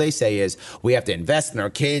it. All they say is, we have to invest in our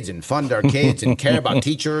kids and fund our kids and care about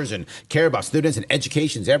teachers and care about students, and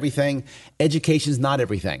education's everything. Education's not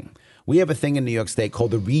everything. We have a thing in New York State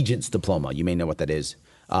called the Regents Diploma. You may know what that is.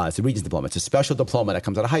 It's a Regents Diploma. It's a special diploma that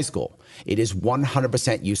comes out of high school. It is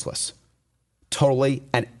 100% useless. Totally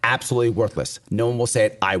and absolutely worthless. No one will say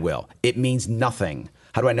it. I will. It means nothing.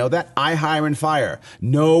 How do I know that? I hire and fire.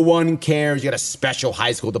 No one cares you got a special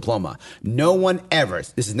high school diploma. No one ever.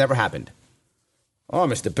 This has never happened. Oh,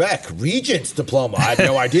 Mr. Beck, Regents diploma. I had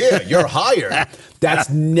no idea. You're hired. That's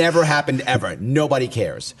never happened ever. Nobody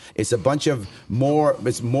cares. It's a bunch of more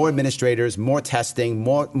administrators, more testing,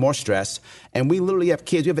 more stress. And we literally have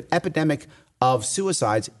kids. We have an epidemic of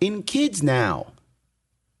suicides in kids now.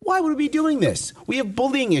 Why would we be doing this? We have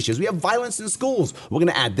bullying issues. We have violence in schools. We're going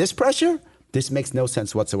to add this pressure? This makes no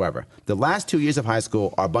sense whatsoever. The last 2 years of high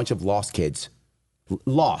school are a bunch of lost kids.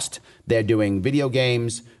 Lost. They're doing video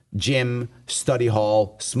games, gym, study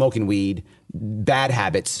hall, smoking weed, bad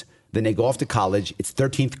habits. Then they go off to college. It's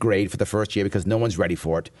 13th grade for the first year because no one's ready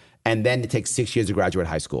for it. And then it takes 6 years to graduate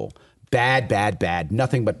high school. Bad, bad, bad.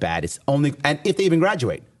 Nothing but bad. It's only, and if they even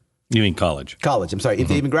graduate. You mean college? College, I'm sorry. If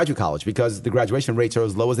they even graduate college, because the graduation rates are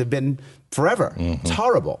as low as they've been forever. It's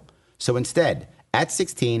horrible. So instead, at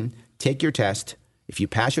 16, take your test. If you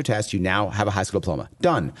pass your test, you now have a high school diploma.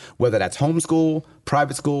 Done. Whether that's homeschool,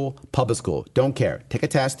 private school, public school, don't care. Take a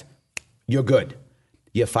test, you're good.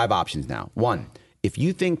 You have 5 options now. 1, if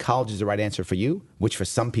you think college is the right answer for you, which for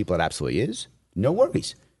some people it absolutely is, no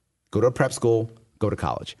worries. Go to a prep school, go to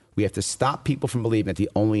college. We have to stop people from believing that the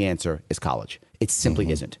only answer is college. It simply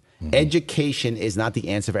isn't. Education is not the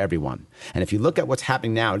answer for everyone. And if you look at what's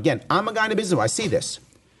happening now, again, I'm a guy in the business, I see this.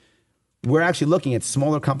 We're actually looking at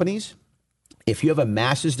smaller companies. If you have a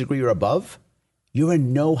master's degree or above, you're a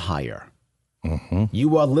no hire.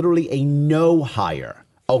 You are literally a no hire.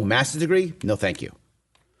 Oh, master's degree? No, thank you.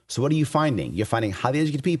 So what are you finding? You're finding highly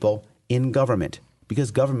educated people in government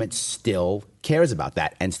because government still cares about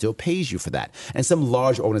that and still pays you for that. And some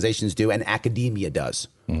large organizations do, and academia does,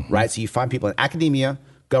 right? So you find people in academia,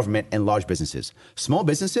 government, and large businesses. Small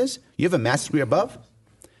businesses, you have a master's degree above,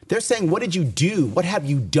 they're saying, what did you do? What have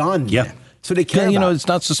you done? Yeah. So they care about. It's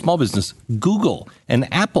not so small business. Google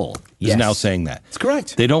and Apple is now saying that. That's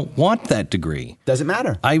correct. They don't want that degree. Doesn't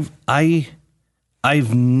matter.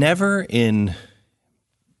 I've never in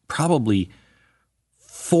probably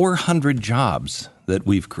 400 jobs that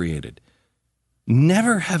we've created,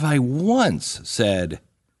 never have I once said,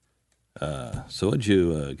 so what'd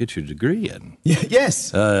you get your degree in?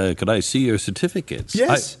 Yes. Could I see your certificates?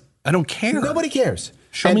 Yes. I don't care. Nobody cares.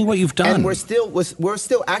 Show me what you've done. And we're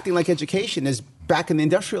still acting like education is back in the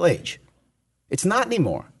industrial age. It's not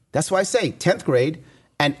anymore. That's why I say 10th grade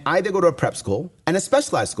and either go to a prep school and a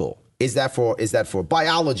specialized school. Is that for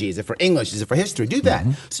biology? Is it for English? Is it for history? Do that.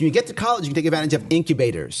 So when you get to college, you can take advantage of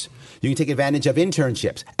incubators. You can take advantage of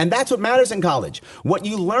internships. And that's what matters in college. What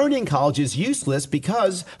you learn in college is useless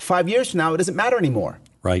because 5 years from now, it doesn't matter anymore.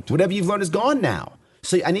 Right. Whatever you've learned is gone now.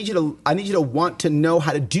 So I need you to want to know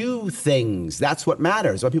how to do things. That's what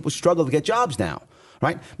matters. Why people struggle to get jobs now,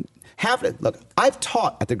 right? Look, I've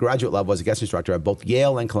taught at the graduate level as a guest instructor at both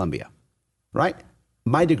Yale and Columbia, right?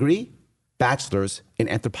 My degree, bachelor's in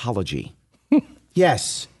anthropology.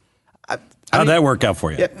 Yes. How'd that work out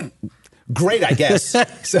for you? Yeah, great, I guess.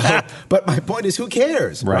 But my point is, who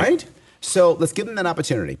cares, right? So let's give them that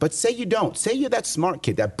opportunity. But say you don't. Say you're that smart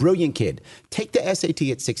kid, that brilliant kid. Take the SAT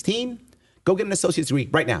at 16. Go get an associate's degree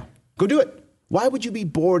right now. Go do it. Why would you be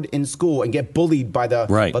bored in school and get bullied by the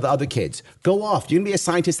other kids? Go off. You're going to be a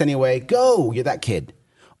scientist anyway. Go. You're that kid.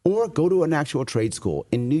 Or go to an actual trade school.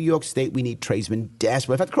 In New York State, we need tradesmen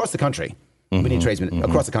desperately. In fact, across the country, we need tradesmen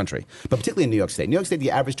across the country. But particularly in New York State. New York State, the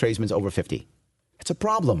average tradesman is over 50. It's a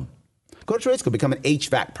problem. Go to trade school. Become an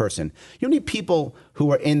HVAC person. You need people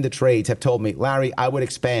who are in the trades have told me, Larry, I would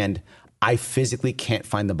expand. I physically can't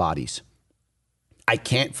find the bodies. I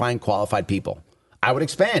can't find qualified people. I would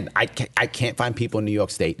expand. I can't find people in New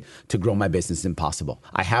York State to grow my business. It's impossible.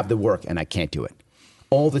 I have the work and I can't do it.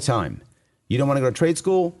 All the time. You don't want to go to trade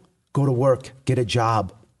school? Go to work. Get a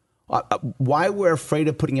job. Why we're afraid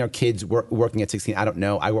of putting our kids working at 16, I don't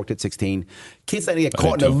know. I worked at 16. Kids that get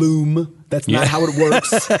caught in a loom. That's not how it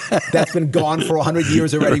works. That's been gone for 100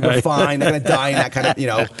 years already. We're fine. They're going to die in that kind of,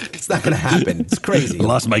 it's not going to happen. It's crazy. I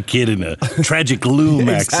lost my kid in a tragic loom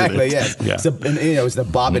accident. Exactly, yes. Yeah. So, it's the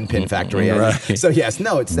bobbin pin factory. Right. So, yes,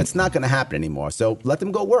 no, that's not going to happen anymore. So let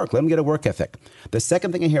them go work. Let them get a work ethic. The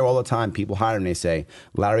second thing I hear all the time, people hire and they say,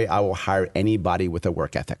 Larry, I will hire anybody with a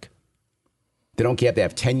work ethic. They don't care if they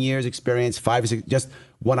have 10 years experience, 5 or 6. Just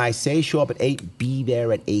when I say show up at 8, be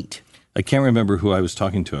there at 8. I can't remember who I was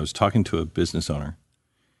talking to. I was talking to a business owner,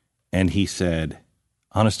 and he said,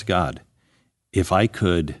 honest to God, if I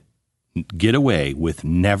could get away with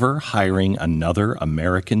never hiring another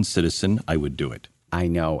American citizen, I would do it. I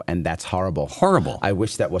know, and that's horrible. Horrible. I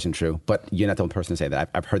wish that wasn't true, but you're not the only person to say that.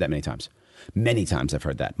 I've heard that many times. Many times I've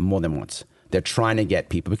heard that, more than once. They're trying to get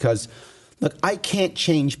people because, look, I can't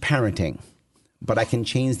change parenting. but I can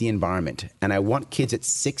change the environment. And I want kids at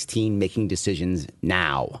 16 making decisions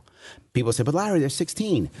now. People say, but Larry, they're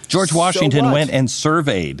 16. George Washington went and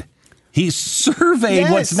surveyed. He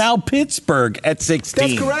surveyed what's now Pittsburgh at 16.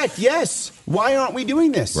 That's correct, yes. Why aren't we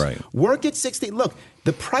doing this? Right. Work at 16. Look,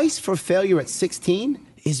 the price for failure at 16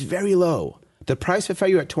 is very low. The price for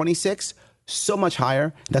failure at 26, so much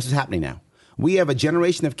higher. That's what's happening now. We have a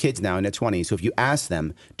generation of kids now in their 20s who if you ask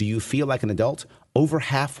them, do you feel like an adult? Over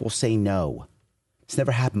half will say no. It's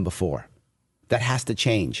never happened before. That has to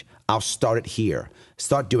change. I'll start it here.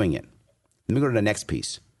 Start doing it. Let me go to the next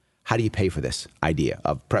piece. How do you pay for this idea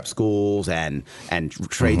of prep schools and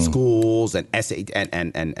trade schools and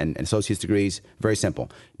and associate's degrees? Very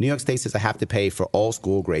simple. New York State says I have to pay for all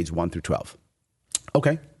school grades 1 through 12.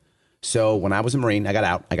 Okay. So when I was a Marine, I got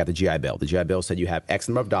out. I got the GI Bill. The GI Bill said you have X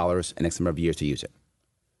number of dollars and X number of years to use it.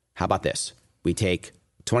 How about this? We take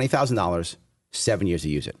 $20,000, 7 years to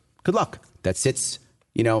use it. Good luck. That sits,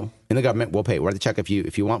 in the government. We'll pay. We'll write the check if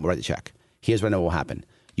you want. We'll write the check. Here's what I know will happen.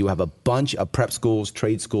 You have a bunch of prep schools,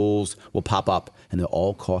 trade schools will pop up, and they'll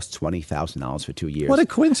all cost $20,000 for 2 years. What a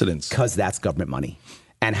coincidence. Because that's government money.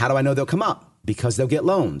 And how do I know they'll come up? Because they'll get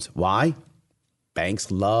loans. Why?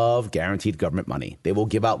 Banks love guaranteed government money. They will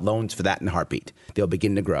give out loans for that in a heartbeat. They'll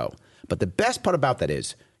begin to grow. But the best part about that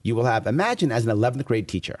is you will have, imagine as an 11th grade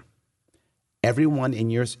teacher, everyone in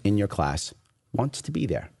your class wants to be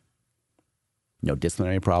there. No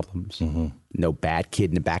disciplinary problems, no bad kid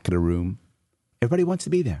in the back of the room. Everybody wants to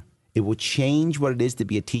be there. It will change what it is to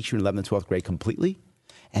be a teacher in 11th and 12th grade completely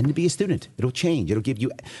and to be a student. It'll change. It'll give you,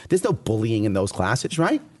 there's no bullying in those classes,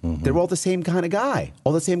 right? They're all the same kind of guy,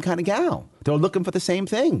 all the same kind of gal. They're all looking for the same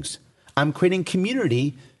things. I'm creating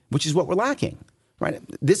community, which is what we're lacking, right?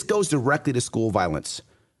 This goes directly to school violence.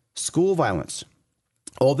 School violence.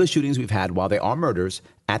 All the shootings we've had, while they are murders,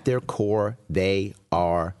 at their core, they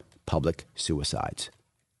are public suicides.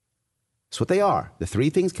 That's what they are. The three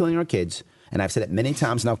things killing our kids. And I've said it many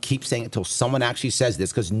times, and I'll keep saying it until someone actually says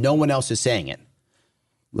this, because no one else is saying it.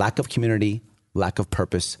 Lack of community, lack of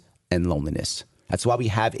purpose, and loneliness. That's why we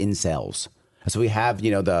have incels. That's why we have,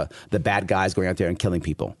 the bad guys going out there and killing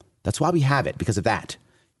people. That's why we have it, because of that.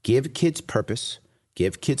 Give kids purpose,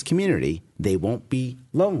 give kids community. They won't be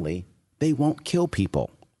lonely. They won't kill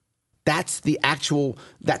people. That's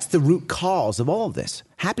the root cause of all of this.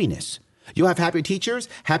 Happiness. You'll have happier teachers,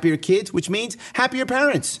 happier kids, which means happier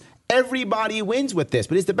parents. Everybody wins with this,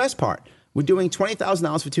 but it's the best part. We're doing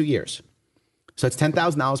 $20,000 for 2 years. So it's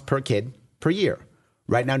 $10,000 per kid per year.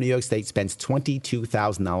 Right now, New York State spends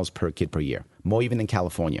 $22,000 per kid per year, more even than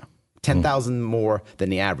California. 10,000 more than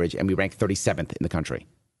the average, and we rank 37th in the country.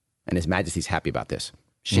 And His Majesty's happy about this.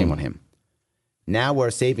 Shame on him. Now we're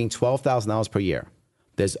saving $12,000 per year.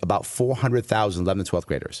 There's about 400,000 11th and 12th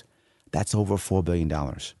graders. That's over $4 billion.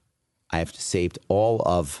 I have saved all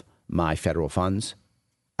of my federal funds.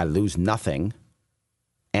 I lose nothing,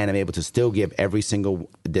 and I'm able to still give every single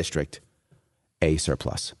district a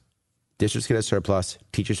surplus. Districts get a surplus,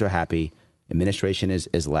 teachers are happy, administration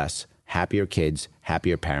is less, happier kids,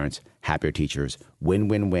 happier parents, happier teachers, win,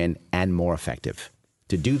 win, win, and more effective.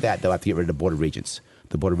 To do that, they'll have to get rid of the Board of Regents.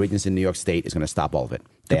 The Board of Regents in New York State is going to stop all of it.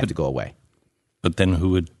 They have to go away. But then who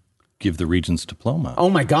would give the Regents diploma? Oh,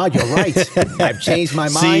 my God, you're right. I've changed my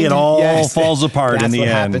mind. See, it all falls apart in the end. That's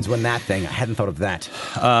what happens when that thing. I hadn't thought of that.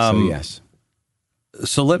 So, yes.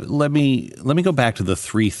 So let me go back to the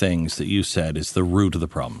three things that you said is the root of the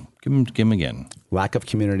problem. Give them again. Lack of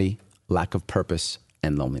community, lack of purpose,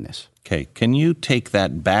 and loneliness. Okay. Can you take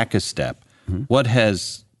that back a step? What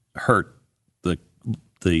has hurt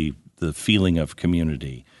the feeling of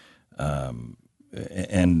community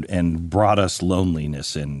and brought us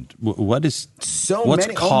loneliness? And what's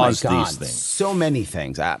caused these things? So many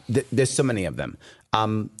things. There's so many of them.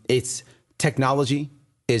 It's technology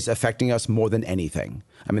is affecting us more than anything.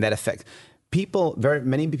 I mean, that affects people.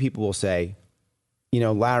 Many people will say,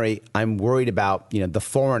 Larry, I'm worried about, the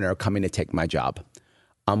foreigner coming to take my job.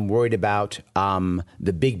 I'm worried about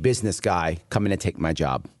the big business guy coming to take my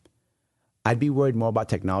job. I'd be worried more about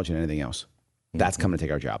technology than anything else. That's coming to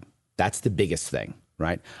take our job. That's the biggest thing,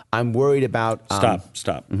 right? I'm worried about...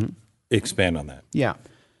 Stop. Expand on that. Yeah.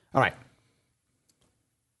 All right.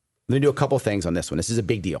 Let me do a couple things on this one. This is a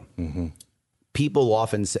big deal.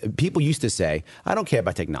 People used to say, I don't care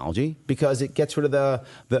about technology because it gets rid of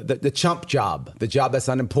the chump job, the job that's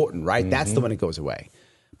unimportant, right? That's the one that goes away.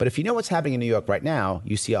 But if you know what's happening in New York right now,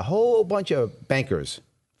 you see a whole bunch of bankers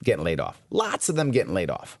getting laid off. Lots of them getting laid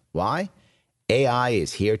off. Why? AI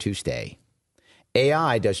is here to stay.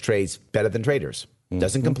 AI does trades better than traders.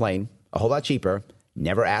 Doesn't complain, a whole lot cheaper,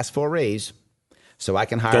 never asks for a raise. So I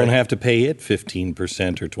can hire. Don't have to pay it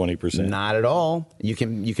 15% or 20%. Not at all. You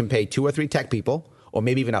can pay 2 or 3 tech people, or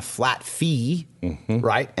maybe even a flat fee,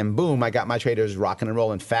 right? And boom, I got my traders rocking and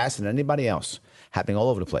rolling faster than anybody else, happening all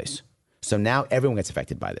over the place. So now everyone gets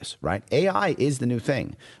affected by this, right? AI is the new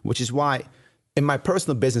thing, which is why in my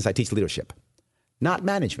personal business, I teach leadership, not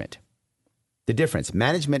management. The difference,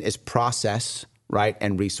 management is process, right,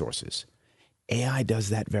 and resources. AI does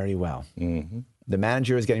that very well. The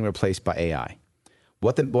manager is getting replaced by AI.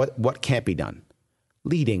 What can't be done?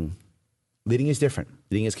 Leading. Leading is different.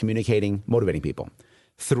 Leading is communicating, motivating people.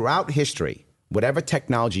 Throughout history, whatever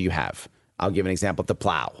technology you have, I'll give an example, the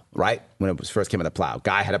plow, right? When it first came out, the plow.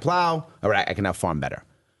 Guy had a plow, all right, I can now farm better.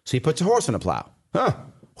 So he puts a horse on a plow.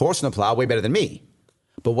 Horse on a plow, way better than me.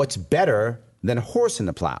 But what's better than a horse in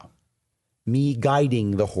the plow? Me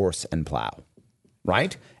guiding the horse and plow,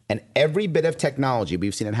 right? And every bit of technology,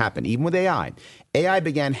 we've seen it happen, even with AI. AI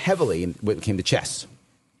began heavily when it came to chess.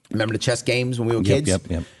 Remember the chess games when we were kids?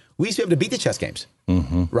 Yep. We used to be able to beat the chess games,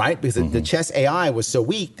 right? Because the chess AI was so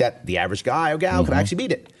weak that the average guy or gal could actually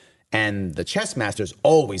beat it. And the chess masters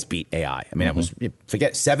always beat AI. I mean, it was,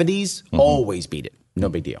 forget 70s, always beat it. No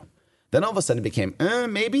big deal. Then all of a sudden it became,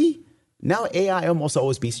 maybe? Now AI almost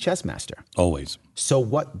always beats chess master. Always. So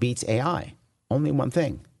what beats AI? Only one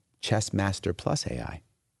thing, chess master plus AI.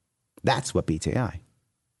 That's what beats AI.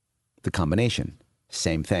 The combination,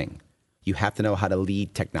 same thing. You have to know how to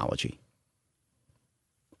lead technology.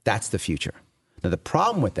 That's the future. Now, the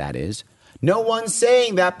problem with that is no one's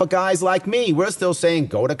saying that but guys like me. We're still saying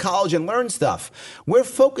go to college and learn stuff. We're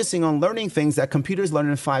focusing on learning things that computers learn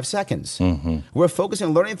in 5 seconds. We're focusing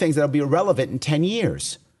on learning things that will be irrelevant in 10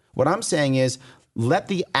 years. What I'm saying is let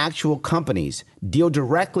the actual companies deal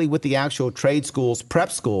directly with the actual trade schools,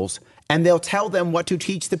 prep schools, and they'll tell them what to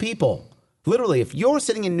teach the people. Literally, if you're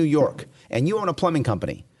sitting in New York and you own a plumbing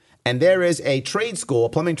company and there is a trade school, a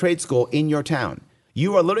plumbing trade school in your town,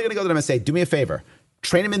 you are literally going to go to them and say, do me a favor,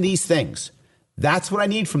 train them in these things. That's what I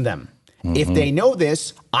need from them. If they know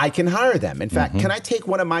this, I can hire them. In fact, can I take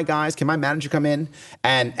one of my guys, can my manager come in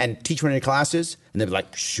and teach one of your classes? And they'll be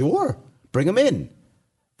like, sure, bring them in.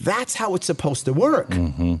 That's how it's supposed to work,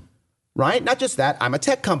 right? Not just that, I'm a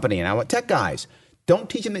tech company and I want tech guys. Don't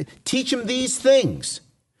teach them, teach them these things.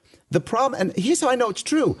 The problem, and here's how I know it's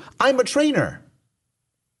true. I'm a trainer.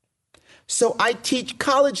 So I teach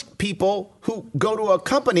college people who go to a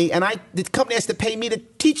company and the company has to pay me to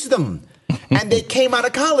teach them. And they came out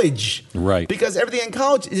of college. Right. Because everything in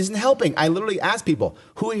college isn't helping. I literally ask people,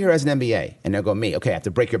 who here has an MBA? And they'll go, me. Okay, I have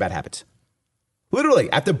to break your bad habits. Literally,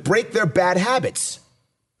 I have to break their bad habits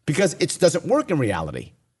because it doesn't work in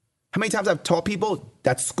reality. How many times I've taught people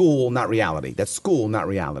that's school, not reality. That's school, not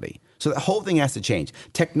reality. So the whole thing has to change.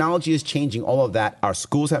 Technology is changing all of that. Our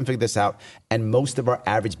schools haven't figured this out. And most of our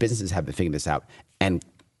average businesses haven't figured this out. And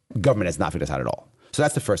government has not figured this out at all. So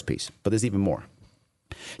that's the first piece. But there's even more.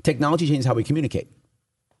 Technology changes how we communicate.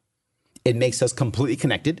 It makes us completely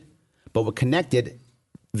connected, but we're connected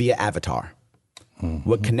via avatar.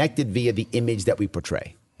 We're connected via the image that we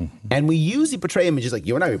portray. And we usually portray images like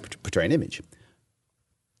you and I portray an image.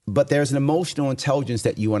 But there's an emotional intelligence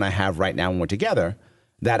that you and I have right now when we're together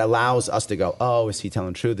that allows us to go, oh, is he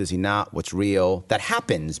telling the truth? Is he not? What's real? That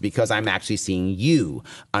happens because I'm actually seeing you.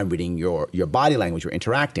 I'm reading your body language. We're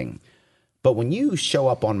interacting. But when you show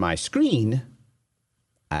up on my screen,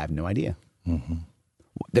 I have no idea.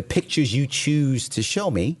 The pictures you choose to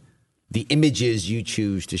show me, the images you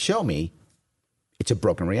choose to show me, it's a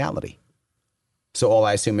broken reality. So all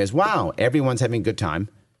I assume is, wow, everyone's having a good time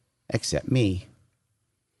except me.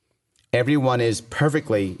 Everyone is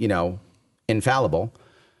perfectly, infallible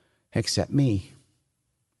except me.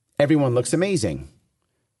 Everyone looks amazing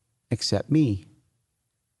except me.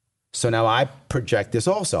 So now I project this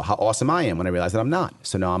also, how awesome I am when I realize that I'm not.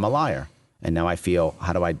 So now I'm a liar. And now I feel,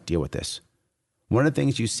 how do I deal with this? One of the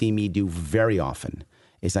things you see me do very often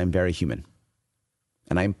is I'm very human.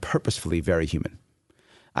 And I'm purposefully very human.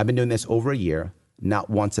 I've been doing this over a year. Not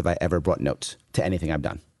once have I ever brought notes to anything I've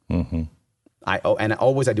done. I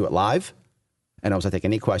do it live. And always I take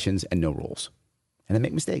any questions and no rules. And I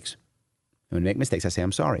make mistakes. And when I make mistakes, I say,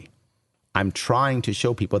 I'm sorry. I'm trying to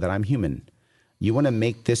show people that I'm human. You want to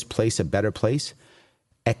make this place a better place?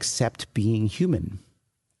 Accept being human.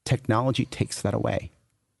 Technology takes that away.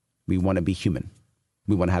 We want to be human.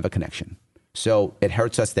 We want to have a connection. So it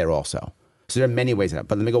hurts us there also. So there are many ways of that.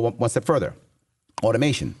 But let me go one step further.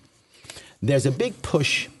 Automation. There's a big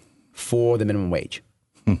push for the minimum wage,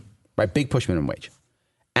 right? Big push minimum wage.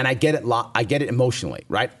 And I get it emotionally,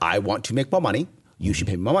 right? I want to make more money. You should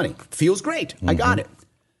pay me more money. Feels great. I got it.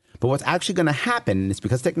 But what's actually going to happen, and it's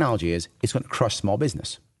because technology is, it's going to crush small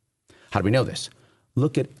business. How do we know this?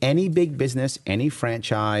 Look at any big business, any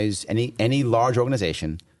franchise, any large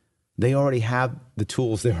organization. They already have the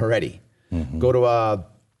tools there already. Mm-hmm. Go to a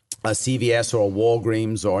CVS or a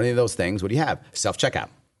Walgreens or any of those things. What do you have? Self-checkout.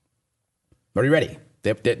 Already ready.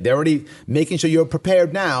 They're already making sure you're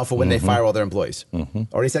prepared now for when they fire all their employees.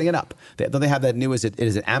 Already setting it up. Don't they have that new, is it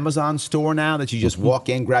an Amazon store now that you just walk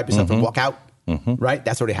in, grab yourself and walk out? Right?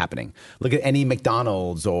 That's already happening. Look at any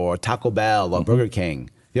McDonald's or Taco Bell or Burger King.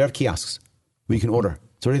 They have kiosks where you can order.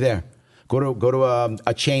 It's already there. Go to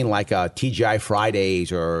a chain like TGI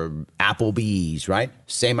Fridays or Applebee's, right?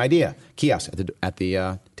 Same idea. Kiosk at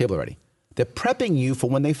the table already. They're prepping you for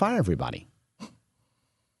when they fire everybody.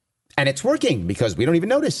 And it's working because we don't even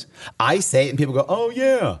notice. I say it and people go, oh,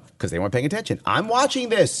 yeah, because they weren't paying attention. I'm watching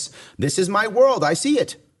this. This is my world. I see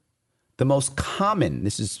it. The most common,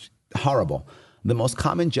 this is horrible, the most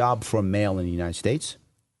common job for a male in the United States,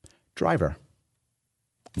 driver.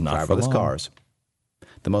 Not for driverless long. Cars.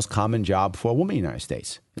 The most common job for a woman in the United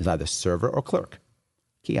States is either server or clerk.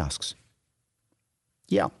 Kiosks.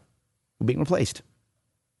 Yeah, we're being replaced.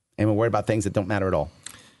 And we're worried about things that don't matter at all.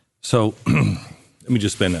 So let me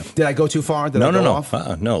just spin it. Did I go too far? Did I go off?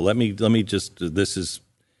 No, let me just, this is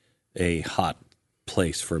a hot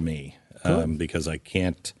place for me because I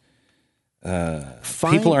can't,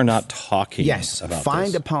 people are not talking about this.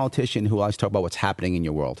 Find a politician who always talk about what's happening in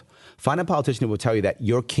your world. Find a politician who will tell you that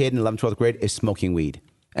your kid in 11th, 12th grade is smoking weed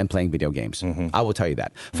and playing video games. I will tell you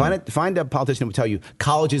that. Find a politician who will tell you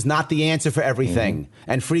college is not the answer for everything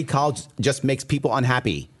and free college just makes people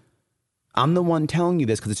unhappy. I'm the one telling you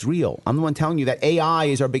this because it's real. I'm the one telling you that AI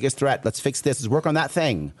is our biggest threat. Let's fix this. Let's work on that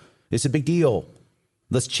thing. It's a big deal.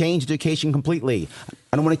 Let's change education completely.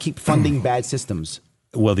 I don't want to keep funding bad systems.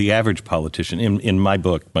 Well, the average politician, in my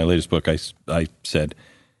book, my latest book, I said,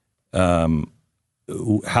 how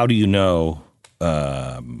do you know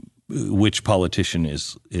which politician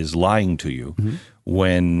is lying to you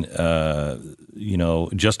when,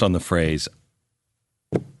 just on the phrase,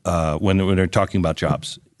 when they're talking about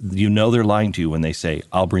jobs, they're lying to you when they say,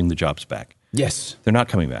 I'll bring the jobs back. Yes. They're not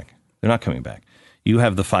coming back. They're not coming back. You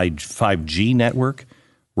have the 5G network.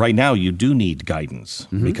 Right now, you do need guidance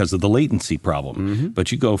because of the latency problem.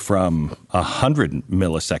 But you go from 100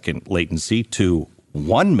 millisecond latency to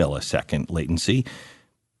 1 millisecond latency,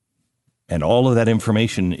 and all of that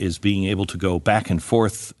information is being able to go back and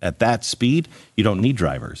forth at that speed. You don't need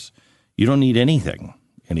drivers. You don't need anything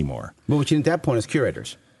anymore. Well, what you need at that point is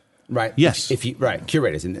curators, right? Yes.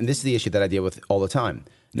 Curators. And this is the issue that I deal with all the time.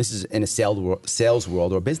 This is in a sales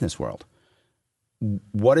world or business world.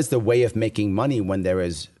 What is the way of making money when there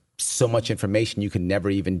is so much information you can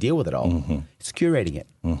never even deal with it all? It's curating it.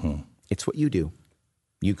 It's what you do.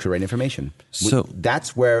 You curate information. So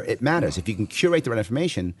that's where it matters. If you can curate the right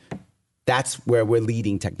information, that's where we're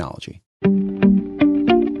leading technology.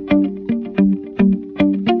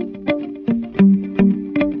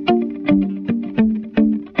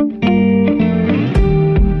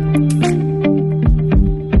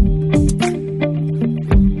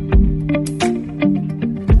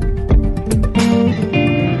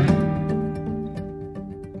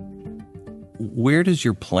 Where does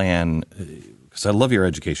your plan, because I love your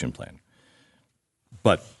education plan,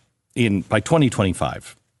 but by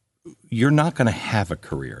 2025, you're not going to have a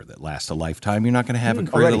career that lasts a lifetime. You're not going to have a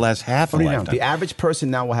career that lasts half a lifetime. The average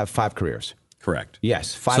person now will have 5 careers. Correct.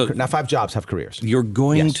 Yes, 5 jobs have careers. You're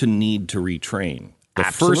going to need to retrain.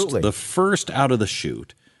 Absolutely. The first out of the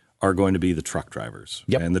chute are going to be the truck drivers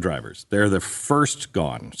and the drivers. They're the first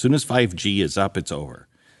gone. As soon as 5G is up, it's over.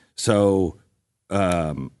 So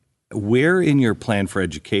where in your plan for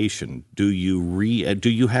education can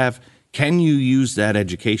you use that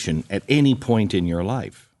education at any point in your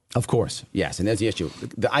life? Of course, yes. And there's the issue.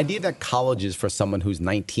 The idea that college is for someone who's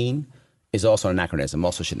 19 is also an anachronism,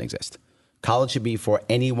 also shouldn't exist. College should be for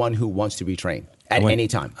anyone who wants to retrain at any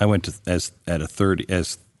time. I went to as a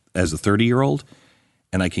 30-year-old,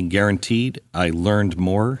 and I can guarantee I learned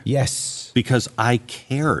more. Yes. Because I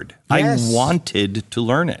cared. Yes. I wanted to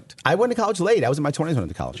learn it. I went to college late. I was in my 20s when I went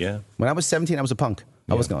to college. Yeah. When I was 17, I was a punk.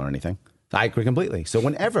 I wasn't going to learn anything. I agree completely. So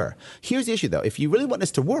here's the issue though. If you really want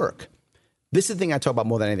this to work, this is the thing I talk about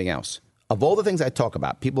more than anything else. Of all the things I talk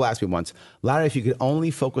about, people ask me once, Larry, if you could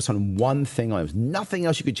only focus on one thing, there's nothing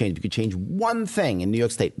else you could change. If you could change one thing in New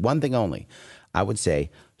York State, one thing only, I would say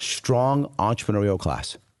strong entrepreneurial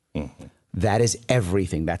class. That is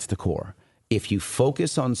everything. That's the core. If you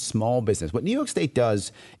focus on small business, what New York State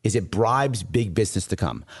does is it bribes big business to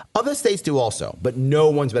come. Other states do also, but no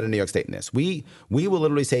one's better than New York State in this. We will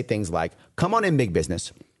literally say things like, come on in, big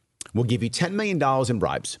business. We'll give you $10 million in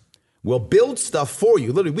bribes. We'll build stuff for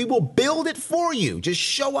you. Literally, we will build it for you. Just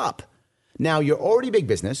show up. Now you're already big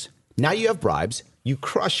business. Now you have bribes. You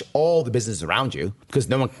crush all the businesses around you because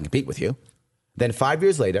no one can compete with you. Then 5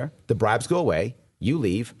 years later, the bribes go away. You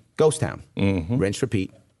leave. Ghost town. Rinse,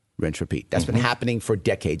 repeat. Rinse, repeat. That's been happening for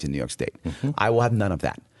decades in New York State. I will have none of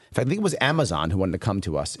that. In fact, I think it was Amazon who wanted to come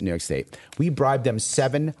to us in New York State. We bribed them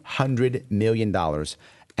 $700 million,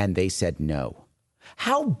 and they said no.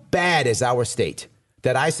 How bad is our state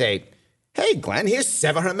that I say, hey, Glenn, here's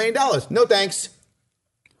 $700 million. No, thanks.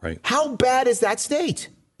 Right. How bad is that state?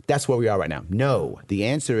 That's where we are right now. No. The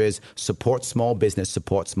answer is support small business,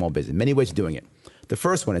 support small business. Many ways of doing it. The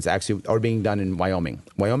first one is actually already being done in Wyoming.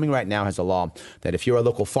 Wyoming right now has a law that if you're a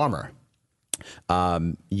local farmer,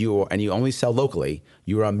 you only sell locally,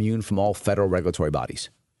 you are immune from all federal regulatory bodies.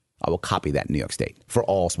 I will copy that in New York State for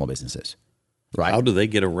all small businesses. Right? How do they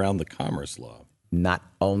get around the commerce law? Not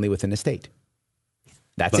only within the state.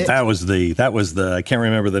 That's but it. that was the I can't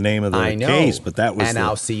remember the name of the case, but that was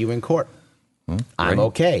I'll see you in court. I'm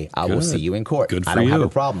okay. I will see you in court. Good for I don't you. have a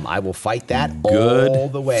problem. I will fight that Good all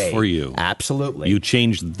the way. for you. Absolutely. You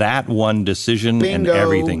changed that one decision Bingo. and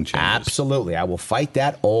everything changes. Absolutely. I will fight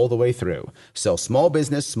that all the way through. So small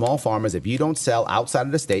business, small farmers, if you don't sell outside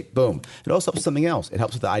of the state, boom. It also helps with something else. It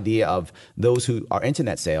helps with the idea of those who are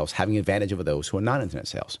internet sales having advantage over those who are not internet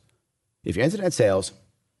sales. If you're internet sales,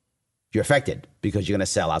 you're affected because you're going to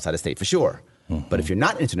sell outside the state for sure. But if you're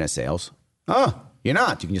not internet sales, you're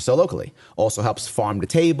not. You can just sell locally. Also helps farm to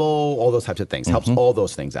table, all those types of things. Helps all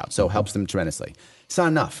those things out. So helps them tremendously. It's not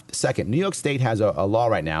enough. Second, New York State has a law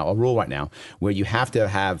right now, a rule right now, where you have to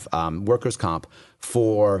have workers' comp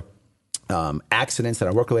for accidents that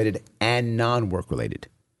are work-related and non-work-related.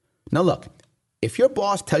 Now, look, if your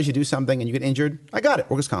boss tells you to do something and you get injured, I got it,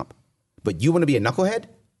 workers' comp. But you want to be a knucklehead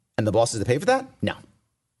and the boss is to pay for that? No.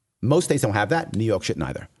 Most states don't have that. New York shouldn't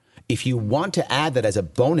either. If you want to add that as a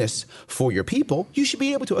bonus for your people, you should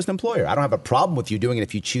be able to as an employer. I don't have a problem with you doing it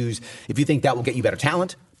if you think that will get you better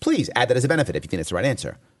talent. Please add that as a benefit if you think it's the right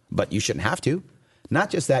answer. But you shouldn't have to.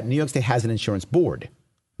 Not just that, New York State has an insurance board.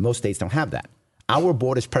 Most states don't have that. Our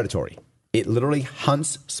board is predatory. It literally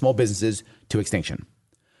hunts small businesses to extinction.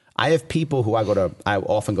 I have people who I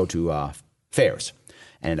often go to fairs.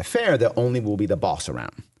 And in a fair, there only will be the boss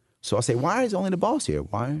around. So I'll say, why is only the boss here?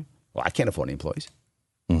 Why? Well, I can't afford any employees.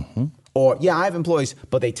 Or, yeah, I have employees,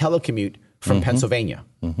 but they telecommute from Pennsylvania.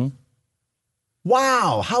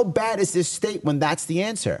 Wow, how bad is this state when that's the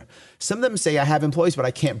answer? Some of them say I have employees, but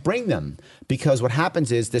I can't bring them because what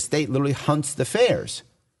happens is the state literally hunts the fairs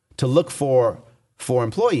to look for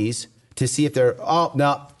employees to see if they're,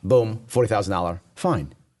 boom, $40,000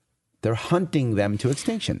 fine. They're hunting them to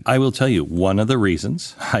extinction. I will tell you, one of the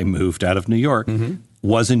reasons I moved out of New York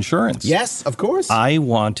was insurance. Yes, of course. I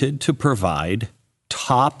wanted to provide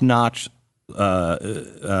top-notch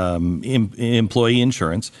employee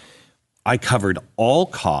insurance. I covered all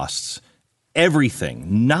costs,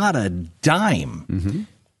 everything, not a dime.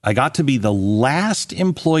 I got to be the last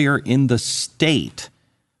employer in the state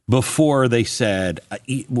before they said,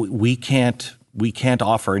 we can't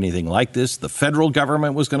offer anything like this. The federal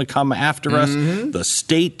government was going to come after us. The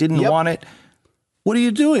state didn't want it. What are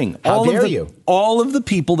you doing? How dare you? All of the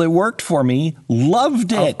people that worked for me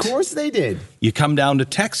loved it. Of course they did. You come down to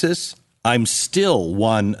Texas, I'm still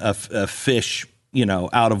a fish,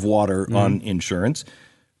 out of water on insurance.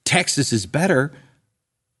 Texas is better.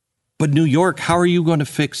 But New York, how are you going to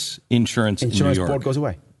fix insurance in New York? Insurance board goes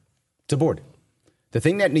away. It's a board. The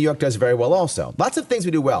thing that New York does very well also, lots of things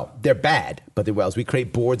we do well. They're bad, but they're well, is we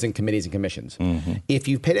create boards and committees and commissions. If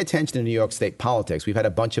you've paid attention to New York State politics, we've had a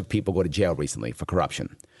bunch of people go to jail recently for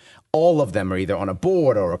corruption. All of them are either on a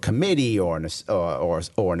board or a committee or an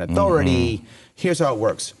authority. Here's how it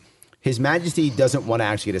works. His Majesty doesn't want to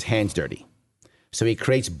actually get his hands dirty. So he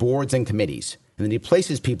creates boards and committees, and then he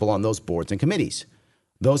places people on those boards and committees.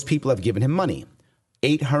 Those people have given him money.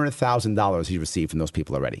 $800,000 he's received from those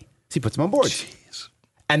people already. So he puts them on boards.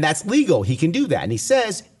 And that's legal. He can do that. And he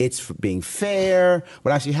says it's for being fair.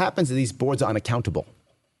 What actually happens is these boards are unaccountable.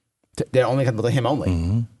 They're only accountable to him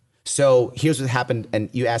only. So here's what happened. And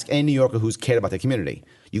you ask any New Yorker who's cared about their community.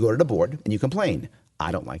 You go to the board and you complain.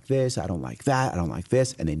 I don't like this. I don't like that. I don't like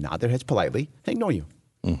this. And they nod their heads politely and ignore you.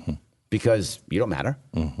 Because you don't matter.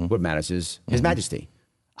 What matters is His Majesty.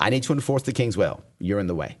 I need to enforce the king's will. You're in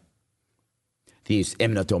the way. These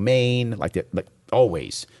eminent domain, like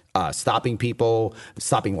always, stopping people,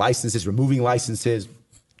 stopping licenses, removing licenses,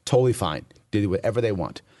 totally fine. They do whatever they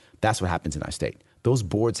want. That's what happens in our state. Those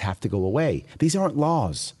boards have to go away. These aren't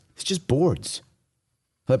laws. It's just boards.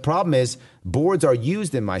 The problem is boards are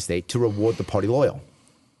used in my state to reward the party loyal.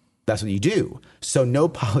 That's what you do. So no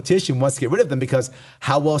politician wants to get rid of them because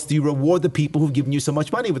how else do you reward the people who've given you so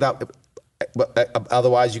much money without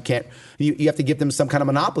Otherwise, you can't. You have to give them some kind of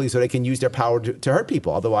monopoly so they can use their power to hurt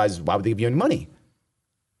people. Otherwise, why would they give you any money?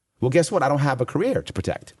 Well, guess what? I don't have a career to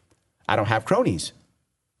protect. I don't have cronies.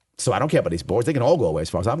 So I don't care about these boards. They can all go away as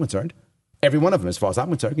far as I'm concerned. Every one of them, as far as I'm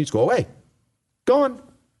concerned, can just go away. Go on.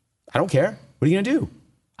 I don't care. What are you going to do?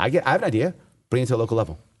 I have an idea. Bring it to a local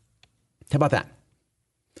level. How about that?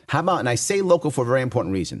 How about, and I say local for a very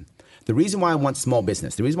important reason. The reason why I want small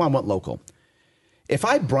business, the reason why I want local. If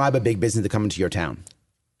I bribe a big business to come into your town,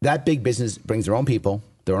 that big business brings their own people,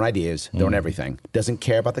 their own ideas, their own everything, doesn't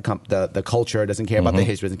care about the culture, doesn't care about the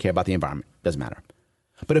history, doesn't care about the environment, doesn't matter.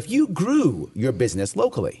 But if you grew your business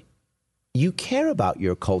locally, you care about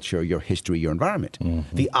your culture, your history, your environment.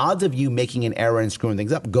 The odds of you making an error and screwing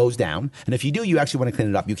things up goes down. And if you do, you actually want to clean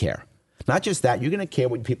it up, you care. Not just that, you're going to care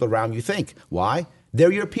what people around you think. Why?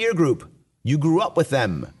 They're your peer group. You grew up with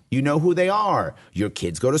them. You know who they are. Your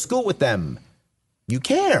kids go to school with them. You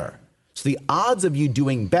care. So the odds of you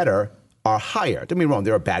doing better are higher. Don't get me wrong,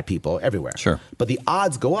 there are bad people everywhere. Sure. But the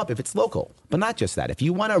odds go up if it's local. But not just that. If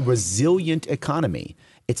you want a resilient economy,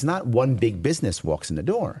 it's not one big business walks in the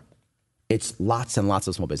door. It's lots and lots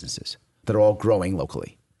of small businesses that are all growing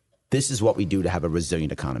locally. This is what we do to have a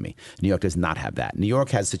resilient economy. New York does not have that. New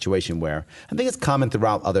York has a situation where, I think it's common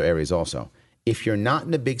throughout other areas also. If you're not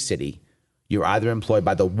in a big city, you're either employed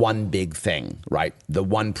by the one big thing, right? The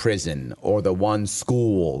one prison or the one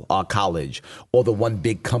school, college, or the one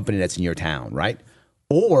big company that's in your town, right?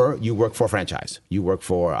 Or you work for a franchise. You work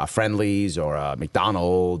for Friendly's or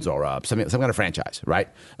McDonald's or some kind of franchise, right?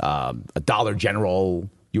 A Dollar General.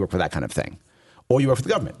 You work for that kind of thing. Or you work for the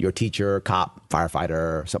government. You're a teacher, cop,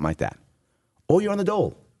 firefighter, something like that. Or you're on the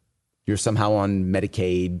dole. You're somehow on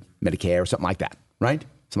Medicaid, Medicare, something like that, right?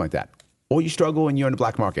 Something like that. Or you struggle and you're in the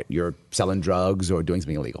black market. You're selling drugs or doing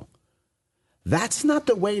something illegal. That's not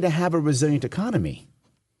the way to have a resilient economy.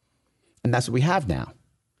 And that's what we have now.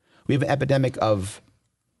 We have an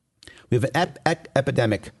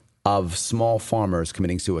epidemic of small farmers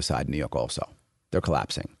committing suicide in New York also. They're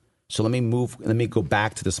collapsing. So let me go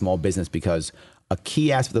back to the small business, because a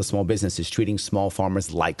key aspect of small business is treating small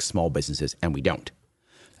farmers like small businesses, and we don't.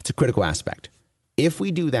 That's a critical aspect. If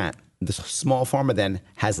we do that, the small farmer then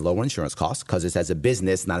has lower insurance costs because it's as a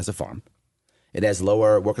business, not as a farm. It has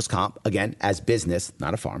lower workers' comp, again, as business,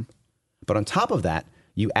 not a farm. But on top of that,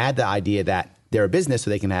 you add the idea that they're a business so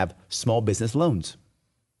they can have small business loans,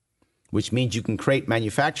 which means you can create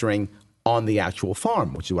manufacturing on the actual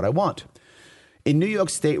farm, which is what I want. In New York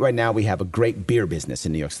State right now, we have a great beer business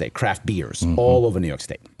in New York State, craft beers all over New York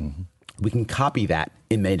State. We can copy that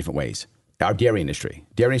in many different ways. Our dairy industry,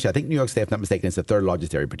 I think New York State, if I'm not mistaken, is the third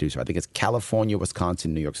largest dairy producer. I think it's California,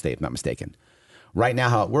 Wisconsin, New York State, if I'm not mistaken. Right now,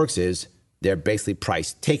 how it works is they're basically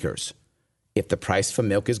price takers. If the price for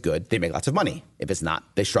milk is good, they make lots of money. If it's not,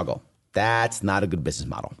 they struggle. That's not a good business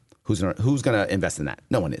model. Who's gonna invest in that?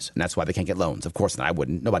 No one is. And that's why they can't get loans. Of course not. I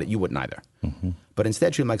wouldn't. Nobody, you wouldn't either. But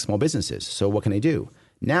instead, treat them like small businesses. So what can they do?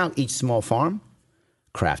 Now each small farm,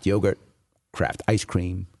 craft yogurt, craft ice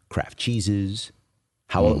cream, craft cheeses.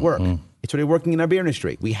 How will it work? It's already working in our beer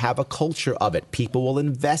industry. We have a culture of it. People will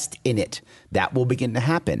invest in it. That will begin to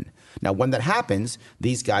happen. Now, when that happens,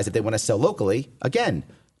 these guys, if they want to sell locally, again,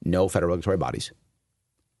 no federal regulatory bodies.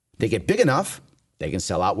 They get big enough, they can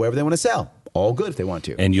sell out wherever they want to sell. All good if they want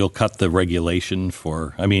to. And you'll cut the regulation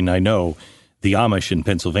for, I know the Amish in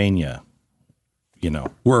Pennsylvania,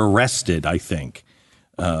 were arrested, I think,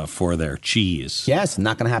 for their cheese. Yes,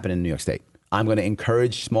 not going to happen in New York State. I'm going to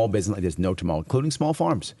encourage small business like there's no tomorrow, including small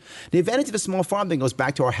farms. The advantage of a small farm thing goes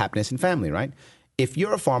back to our happiness in family, right? If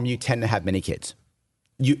you're a farmer, you tend to have many kids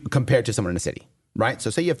compared to someone in a city, right? So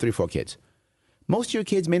say you have 3 or 4 kids. Most of your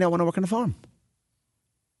kids may not want to work on a farm.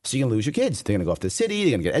 So you're going to lose your kids. They're going to go off to the city.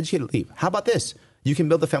 They're going to get educated, leave. How about this? You can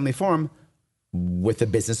build a family farm with a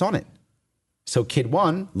business on it. So kid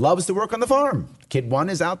 1 loves to work on the farm. Kid 1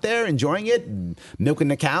 is out there enjoying it, milking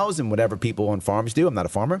the cows and whatever people on farms do. I'm not a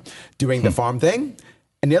farmer. Doing the farm thing.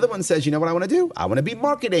 And the other one says, you know what I want to do? I want to be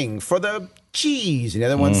marketing for the cheese. And the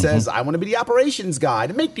other one says, I want to be the operations guy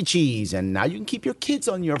to make the cheese. And now you can keep your kids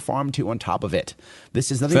on your farm too on top of it.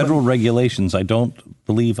 This is nothing Federal regulations, I don't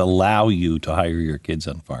believe, allow you to hire your kids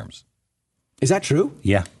on farms. Is that true?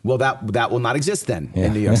 Yeah. Well, that will not exist then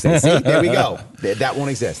in New York State. See, there we go. That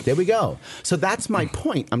won't exist. There we go. So that's my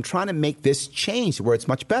point. I'm trying to make this change to where it's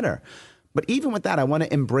much better. But even with that, I want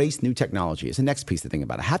to embrace new technology. It's the next piece to think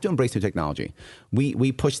about. I have to embrace new technology.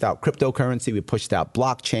 We pushed out cryptocurrency. We pushed out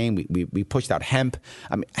blockchain. We pushed out hemp.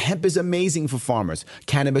 Hemp is amazing for farmers.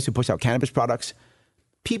 Cannabis, we pushed out cannabis products.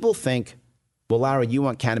 People think, well, Lara, you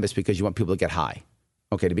want cannabis because you want people to get high.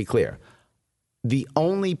 Okay, to be clear, the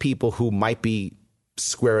only people who might be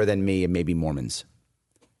squarer than me and maybe Mormons.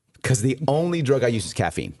 Because the only drug I use is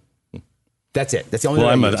caffeine. That's it. That's the only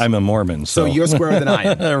drug I use. I'm a Mormon. So you're squarer than I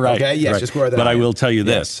am. Right. Okay? Yes, right. you're squarer than I am. But I will tell you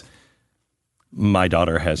Yes. this. My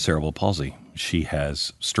daughter has cerebral palsy. She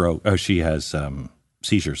has stroke. She has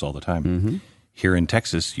seizures all the time. Mm-hmm. Here in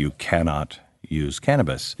Texas, you cannot use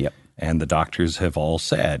cannabis. Yep. And the doctors have all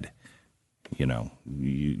said, you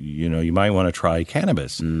might want to try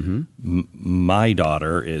cannabis. Mm-hmm. My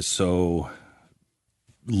daughter is so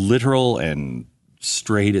literal and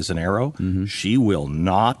straight as an arrow. Mm-hmm. She will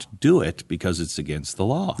not do it because it's against the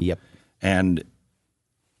law. Yep. And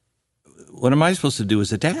what am I supposed to do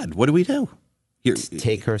as a dad? What do we do?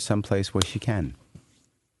 Take her someplace where she can.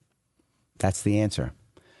 That's the answer.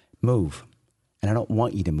 Move. And I don't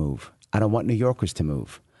want you to move. I don't want New Yorkers to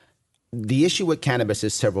move. The issue with cannabis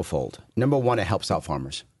is severalfold. Number one, it helps out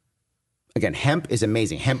farmers. Again, hemp is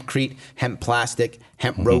amazing. Hempcrete, hemp plastic,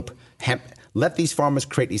 hemp rope, hemp. Let these farmers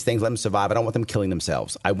create these things. Let them survive. I don't want them killing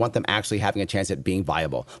themselves. I want them actually having a chance at being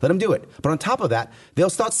viable. Let them do it. But on top of that, they'll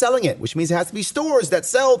start selling it, which means there has to be stores that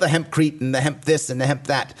sell the hempcrete and the hemp this and the hemp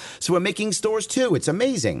that. So we're making stores too. It's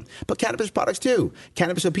amazing. But cannabis products too.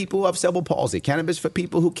 Cannabis for people who have cerebral palsy. Cannabis for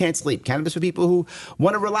people who can't sleep. Cannabis for people who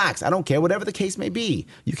want to relax. I don't care. Whatever the case may be,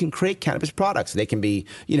 you can create cannabis products. They can be,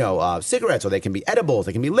 cigarettes, or they can be edibles.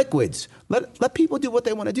 They can be liquids. Let people do what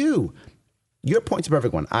they want to do. Your point's a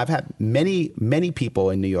perfect one. I've had many, many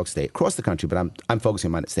people in New York State, across the country, but I'm focusing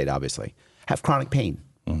on my state, obviously, have chronic pain.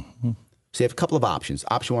 Mm-hmm. So you have a couple of options.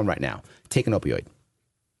 Option one right now, take an opioid.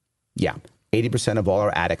 Yeah, 80% of all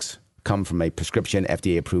our addicts come from a prescription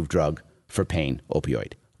FDA-approved drug for pain,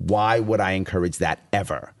 opioid. Why would I encourage that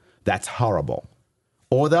ever? That's horrible.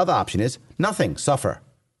 Or the other option is nothing, suffer.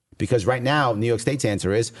 Because right now, New York State's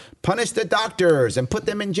answer is punish the doctors and put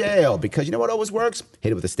them in jail. Because you know what always works?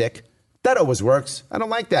 Hit it with a stick. That always works. I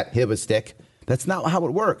don't like that. Hit it with a stick. That's not how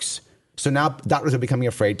it works. So now doctors are becoming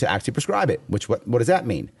afraid to actually prescribe it. What does that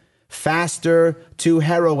mean? Faster to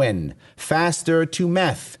heroin, faster to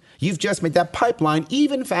meth. You've just made that pipeline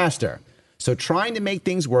even faster. So trying to make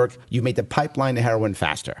things work, you've made the pipeline to heroin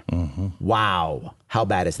faster. Mm-hmm. Wow. How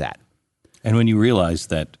bad is that? And when you realize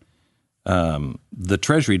that the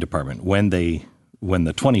Treasury Department, when the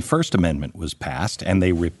 21st Amendment was passed and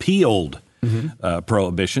they repealed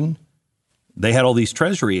prohibition, they had all these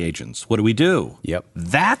Treasury agents. What do we do? Yep.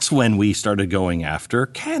 That's when we started going after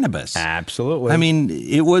cannabis. Absolutely. I mean,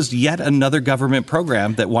 it was yet another government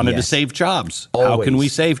program that wanted to save jobs. Always. How can we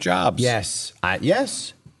save jobs? Yes.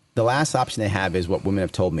 Yes. The last option they have is what women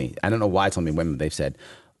have told me. I don't know why it's only women. They've said,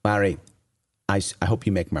 Larry, I hope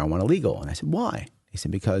you make marijuana legal. And I said, why? He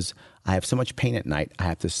said, because I have so much pain at night. I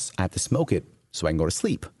have to smoke it so I can go to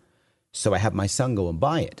sleep. So I have my son go and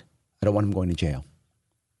buy it. I don't want him going to jail.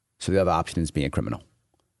 So the other option is being a criminal.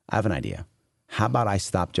 I have an idea. How about I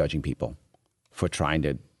stop judging people for trying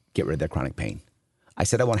to get rid of their chronic pain? I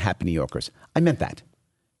said I want happy New Yorkers. I meant that.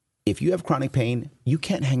 If you have chronic pain, you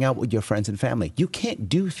can't hang out with your friends and family. You can't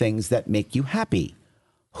do things that make you happy.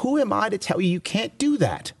 Who am I to tell you can't do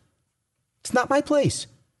that? It's not my place.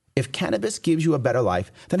 If cannabis gives you a better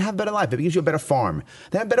life, then have a better life. If it gives you a better farm,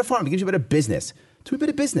 then have a better farm. If it gives you a better business, do a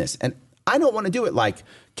better business. And I don't want to do it like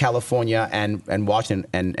California and Washington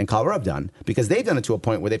and Colorado have done, because they've done it to a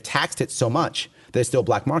point where they've taxed it so much that it's still a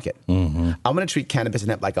black market. Mm-hmm. I'm going to treat cannabis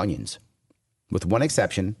and hemp like onions, with one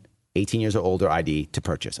exception, 18 years or older ID to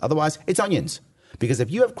purchase. Otherwise, it's onions. Because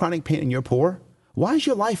if you have chronic pain and you're poor, why is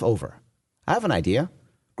your life over? I have an idea.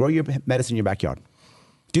 Grow your medicine in your backyard.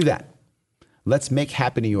 Do that. Let's make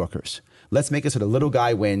happy New Yorkers. Let's make it so the little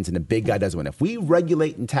guy wins and the big guy doesn't win. If we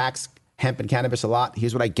regulate and tax hemp and cannabis a lot,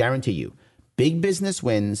 here's what I guarantee you. Big business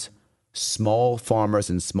wins, small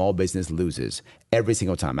farmers and small business loses every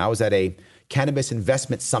single time. I was at a cannabis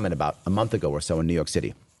investment summit about a month ago or so in New York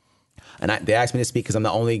City. And they asked me to speak because I'm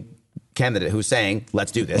the only candidate who's saying,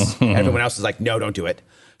 let's do this. Everyone else is like, no, don't do it.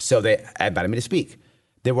 So they invited me to speak.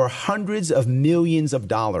 There were hundreds of millions of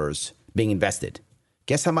dollars being invested.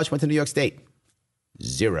 Guess how much went to New York State?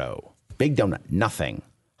 Zero. Big donut, nothing.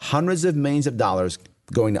 Hundreds of millions of dollars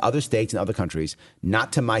going to other states and other countries,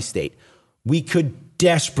 not to my state. We could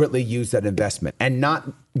desperately use that investment, and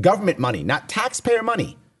not government money, not taxpayer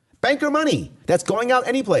money, banker money that's going out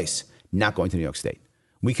anyplace, not going to New York State.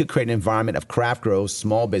 We could create an environment of craft grows,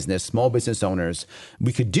 small business owners.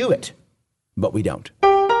 We could do it, but we don't.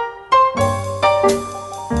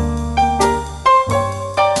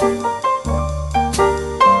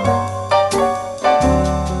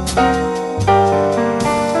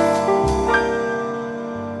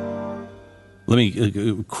 Let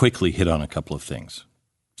me quickly hit on a couple of things.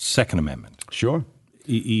 Second Amendment. Sure.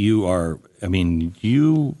 you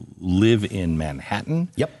live in Manhattan.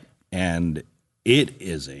 Yep. And it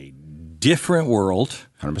is a different world.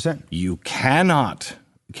 100%. You cannot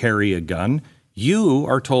carry a gun. You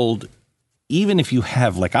are told, even if you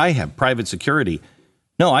have, like I have, private security,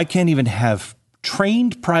 no, I can't even have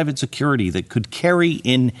trained private security that could carry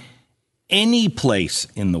in any place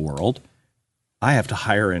in the world. I have to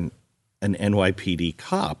hire an NYPD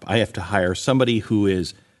cop. I have to hire somebody who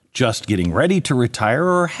is just getting ready to retire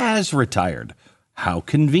or has retired. How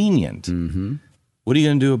convenient. Mm-hmm. What are you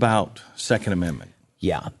going to do about Second Amendment?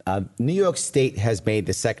 Yeah. New York State has made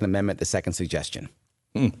the Second Amendment the second suggestion.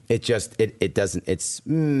 It doesn't,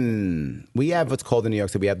 we have what's called in New York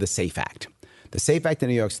State, we have the SAFE Act. The SAFE Act in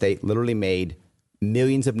New York State literally made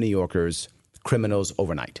millions of New Yorkers criminals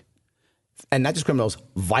overnight. And not just criminals,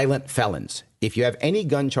 violent felons. If you have any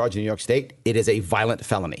gun charge in New York State, it is a violent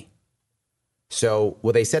felony. So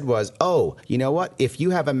what they said was, oh, you know what? If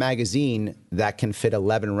you have a magazine that can fit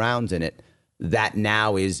 11 rounds in it, that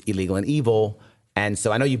now is illegal and evil. And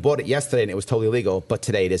so I know you bought it yesterday and it was totally illegal, but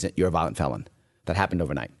today it isn't. You're a violent felon. That happened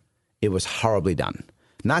overnight. It was horribly done.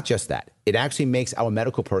 Not just that. It actually makes our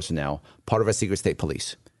medical personnel part of a secret state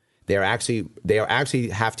police. They actually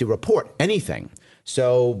have to report anything.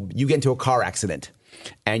 So you get into a car accident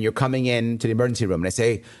and you're coming in to the emergency room and they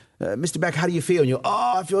say, Mr. Beck, how do you feel? And you're,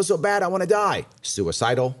 I feel so bad. I want to die.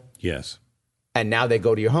 Suicidal. Yes. And now they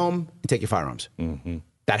go to your home and take your firearms. Mm-hmm.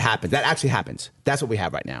 That happens. That actually happens. That's what we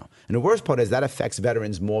have right now. And the worst part is that affects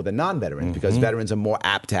veterans more than non-veterans because veterans are more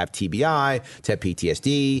apt to have TBI, to have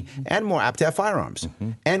PTSD, and more apt to have firearms.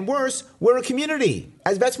 And worse, we're a community.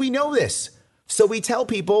 As vets, we know this. So we tell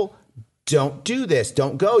people, don't do this.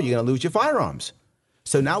 Don't go. You're going to lose your firearms.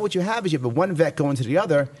 So now what you have is you have one vet going to the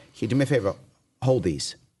other. Here, do me a favor. Hold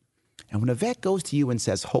these. And when a vet goes to you and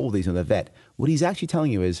says, hold these on the vet, what he's actually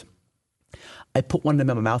telling you is, I put one of them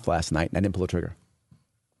in my mouth last night and I didn't pull the trigger.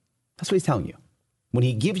 That's what he's telling you. When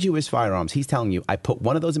he gives you his firearms, he's telling you, I put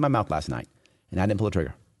one of those in my mouth last night and I didn't pull the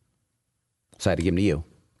trigger. So I had to give them to you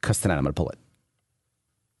because tonight I'm going to pull it.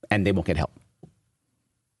 And they won't get help.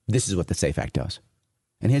 This is what the SAFE Act does.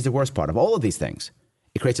 And here's the worst part of all of these things.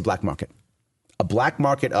 It creates a black market. A black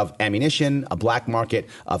market of ammunition, a black market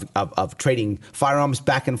of trading firearms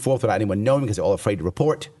back and forth without anyone knowing because they're all afraid to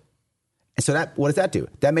report. And so what does that do?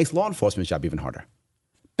 That makes law enforcement's job even harder.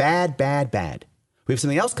 Bad, bad, bad. We have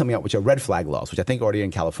something else coming out, which are red flag laws, which I think are already in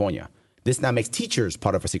California. This now makes teachers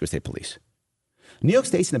part of our secret state police. New York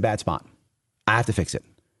State's in a bad spot. I have to fix it.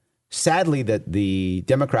 Sadly, the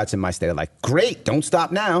Democrats in my state are like, great, don't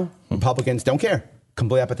stop now. Republicans don't care.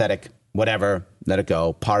 Completely apathetic. Whatever, let it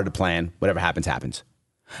go, part of the plan, whatever happens, happens.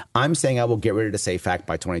 I'm saying I will get rid of the SAFE Act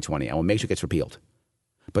by 2020. I will make sure it gets repealed.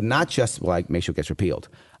 But not just make sure it gets repealed.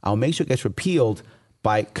 I'll make sure it gets repealed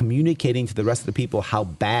by communicating to the rest of the people how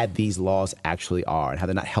bad these laws actually are and how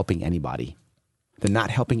they're not helping anybody. They're not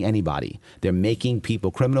helping anybody. They're making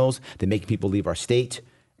people criminals. They're making people leave our state.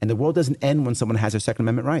 And the world doesn't end when someone has their Second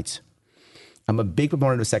Amendment rights. I'm a big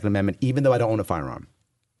proponent of the Second Amendment, even though I don't own a firearm.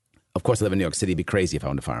 Of course, I live in New York City. It'd be crazy if I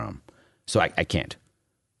owned a firearm. So I can't.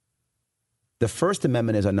 The First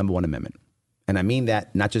Amendment is our number one amendment. And I mean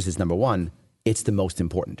that not just as number one, it's the most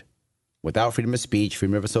important. Without freedom of speech,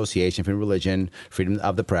 freedom of association, freedom of religion, freedom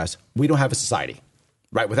of the press, we don't have a society,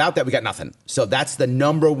 right? Without that, we got nothing. So that's the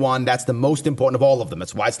number one. That's the most important of all of them.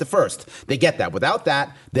 That's why it's the first. They get that. Without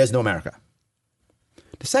that, there's no America.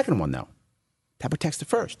 The second one, though, that protects the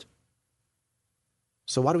first.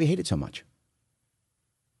 So why do we hate it so much?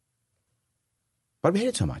 Why do we hate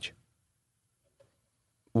it so much?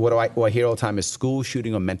 What I hear all the time is school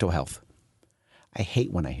shooting or mental health. I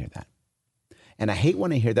hate when I hear that. And I hate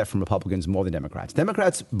when I hear that from Republicans more than Democrats.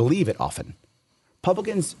 Democrats believe it often.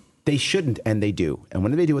 Republicans, they shouldn't, and they do. And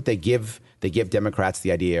when they do it, they give Democrats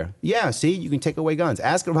the idea, yeah, see, you can take away guns.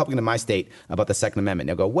 Ask a Republican in my state about the Second Amendment.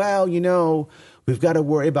 They'll go, well, we've got to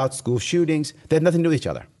worry about school shootings. They have nothing to do with each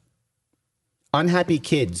other. Unhappy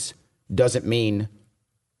kids doesn't mean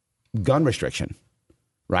gun restriction,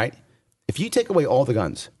 right? If you take away all the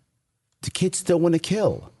guns, the kids still want to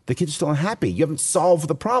kill. The kids are still unhappy. You haven't solved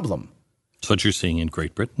the problem. That's what you're seeing in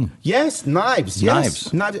Great Britain. Yes, knives.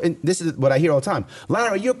 Yes. Knives. And this is what I hear all the time.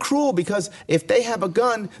 Larry, you're cruel because if they have a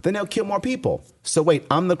gun, then they'll kill more people. So wait,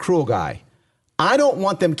 I'm the cruel guy. I don't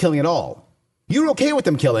want them killing at all. You're okay with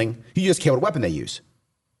them killing. You just care what weapon they use.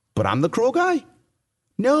 But I'm the cruel guy?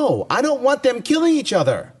 No, I don't want them killing each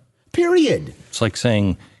other. Period. It's like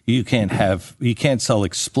saying you can't sell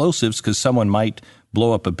explosives because someone might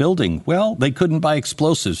blow up a building. Well, they couldn't buy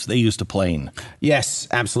explosives. They used a plane. Yes,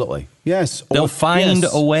 absolutely. Yes. They'll find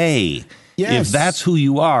a way. Yes. If that's who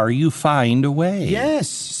you are, you find a way. Yes.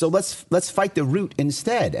 So let's fight the root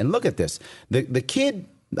instead. And look at this. The kid,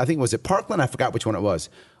 I think, was it Parkland? I forgot which one it was.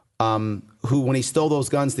 Who, when he stole those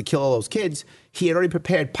guns to kill all those kids, he had already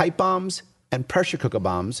prepared pipe bombs and pressure cooker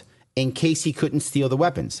bombs in case he couldn't steal the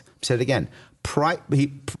weapons. Said it again.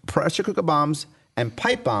 Pressure cooker bombs and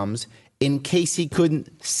pipe bombs in case he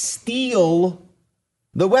couldn't steal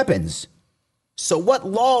the weapons. So what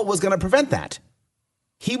law was going to prevent that?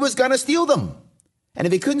 He was going to steal them. And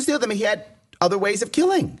if he couldn't steal them, he had other ways of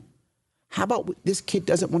killing. How about this kid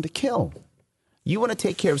doesn't want to kill? You want to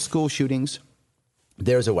take care of school shootings?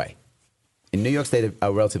 There's a way. In New York State,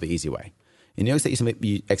 a relatively easy way. In New York State,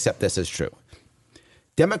 you accept this as true.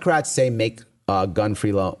 Democrats say make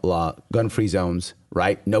gun-free zones,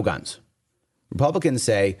 right? No guns. Republicans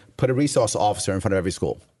say put a resource officer in front of every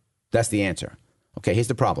school. That's the answer. Okay, here's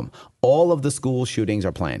the problem. All of the school shootings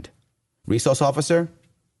are planned. Resource officer,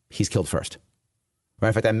 he's killed first. Right?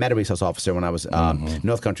 In fact, I met a resource officer when I was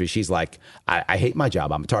North Country. She's like, I hate my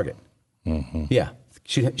job. I'm a target. Yeah,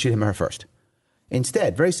 shoot him or her first.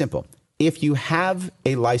 Instead, very simple. If you have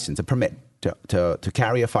a license, a permit to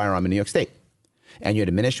carry a firearm in New York State, and you're an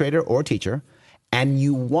administrator or a teacher, and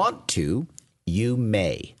you want to, you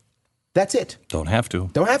may. That's it. Don't have to.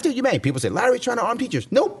 Don't have to, you may. People say, Larry's trying to arm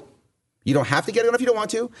teachers. Nope. You don't have to get a gun if you don't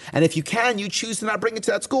want to. And if you can, you choose to not bring it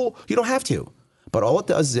to that school, you don't have to. But all it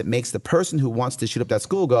does is it makes the person who wants to shoot up that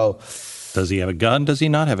school go, does he have a gun? Does he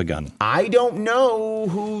not have a gun? I don't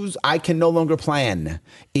know I can no longer plan.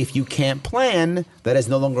 If you can't plan, that is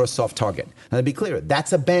no longer a soft target. Now, to be clear,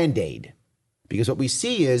 that's a Band-Aid. Because what we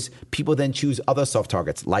see is people then choose other soft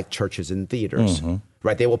targets like churches and theaters,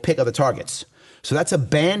 right? They will pick other targets. So that's a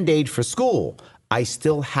Band-Aid for school. I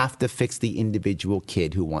still have to fix the individual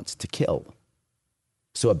kid who wants to kill.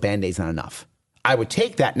 So a Band-Aid's not enough. I would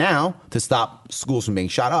take that now to stop schools from being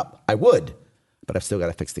shot up. I would, but I've still got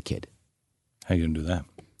to fix the kid. How are you going to do that?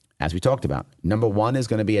 As we talked about, number one is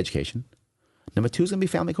going to be education. Number two is going to be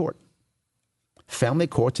family court. Family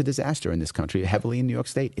court's a disaster in this country, heavily in New York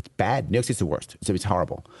State. It's bad. New York State's the worst. It's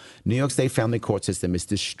horrible. New York State family court system is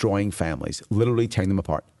destroying families, literally tearing them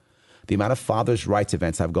apart. The amount of fathers' rights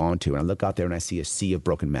events I've gone to, and I look out there and I see a sea of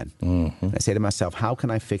broken men. And I say to myself, how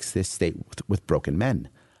can I fix this state with broken men?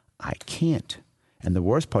 I can't. And the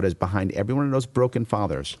worst part is behind every one of those broken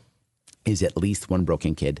fathers is at least one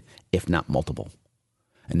broken kid, if not multiple.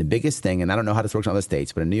 And the biggest thing, and I don't know how this works in other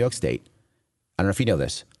states, but in New York State, I don't know if you know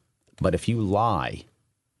this, but if you lie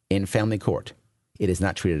in family court, it is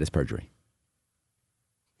not treated as perjury.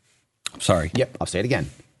 Sorry. Yep, I'll say it again.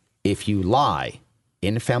 If you lie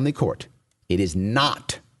in family court, it is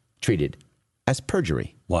not treated as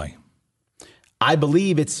perjury. Why? I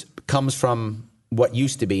believe it comes from what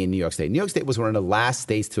used to be in New York State. New York State was one of the last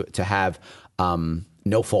states to have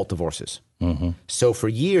no-fault divorces. So for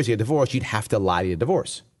years, you get divorced, you'd have to lie to your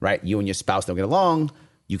divorce, right? You and your spouse don't get along,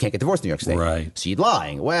 you can't get divorced in New York State. Right. So you'd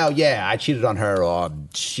lie. Well, yeah, I cheated on her, or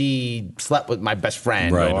she slept with my best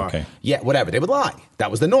friend. Right, or, okay. Yeah, whatever. They would lie. That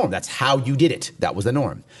was the norm. That's how you did it. That was the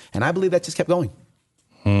norm. And I believe that just kept going.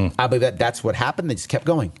 I believe that's what happened. They just kept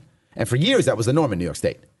going. And for years, that was the norm in New York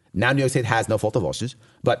State. Now New York State has no-fault divorces,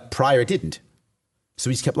 but prior it didn't. So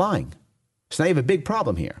we just kept lying. So now you have a big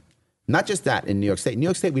problem here. Not just that in New York State. In New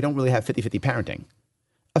York State, we don't really have 50-50 parenting.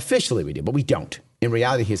 Officially we do, but we don't. In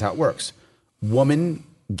reality, here's how it works. Woman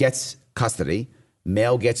gets custody.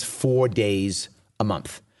 Male gets 4 days a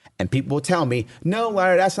month. And people will tell me, no,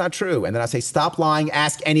 Larry, that's not true. And then I say, stop lying,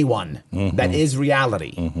 ask anyone. That is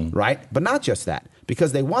reality, right? But not just that.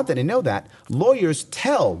 Because they want that and know that, lawyers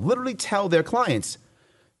literally tell their clients,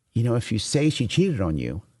 you know, if you say she cheated on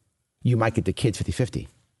you, you might get the kids 50-50.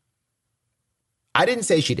 I didn't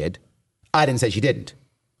say she did. I didn't say she didn't.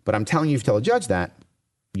 But I'm telling you, if you tell a judge that,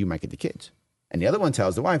 you might get the kids. And the other one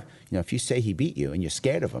tells the wife, you know, if you say he beat you and you're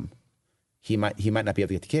scared of him, he might not be able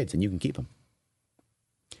to get the kids and you can keep them.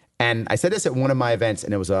 And I said this at one of my events,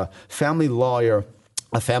 and there was a family law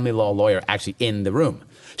lawyer actually in the room.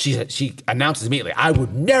 She announces immediately, I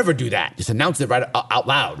would never do that. Just announced it right out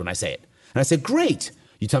loud when I say it. And I said, great.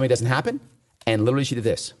 You tell me it doesn't happen? And literally she did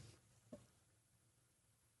this.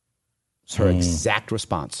 It's her exact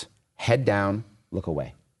response. Head down, look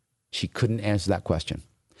away. She couldn't answer that question.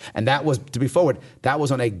 And that was, to be forward, that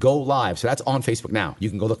was on a Go Live. So that's on Facebook now. You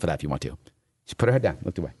can go look for that if you want to. She put her head down,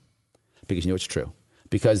 looked away. Because you know it's true.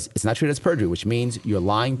 Because it's not treated as perjury, which means you're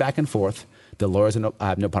lying back and forth. The lawyers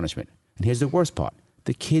have no punishment. And here's the worst part.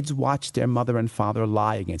 The kids watch their mother and father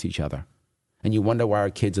lie against each other. And you wonder why our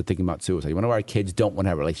kids are thinking about suicide. You wonder why our kids don't want to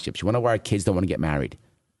have relationships. You wonder why our kids don't want to get married.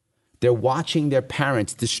 They're watching their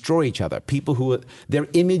parents destroy each other. People who, their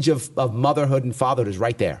image of motherhood and fatherhood is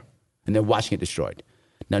right there. and they're watching it destroyed.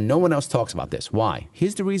 Now, no one else talks about this. Why?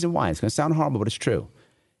 Here's the reason why. It's going to sound horrible, but it's true.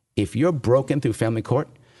 If you're broken through family court,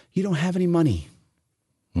 you don't have any money.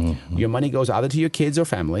 Mm-hmm. Your money goes either to your kids or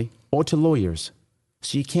family or to lawyers.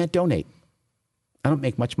 So you can't donate. I don't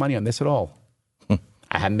make much money on this at all.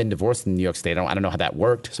 I haven't been divorced in New York State. I don't know how that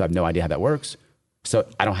worked, so I have no idea how that works. So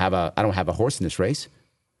I don't have a horse in this race.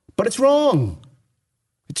 But it's wrong.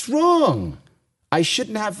 It's wrong. I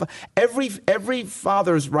shouldn't have. Every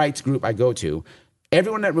father's rights group I go to,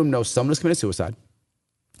 everyone in that room knows someone who's committed suicide,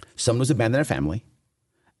 someone who's abandoned their family,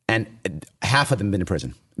 and half of them have been in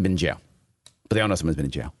prison, been in jail. But they all know someone's been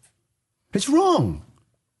in jail. It's wrong.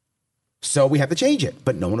 So we have to change it,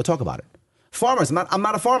 but no one will talk about it. Farmers, I'm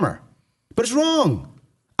not a farmer, but it's wrong.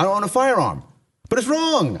 I don't own a firearm, but it's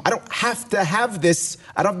wrong. I don't have to have this.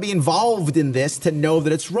 I don't have to be involved in this to know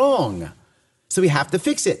that it's wrong. So we have to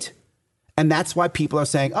fix it. And that's why people are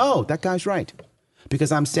saying, oh, that guy's right.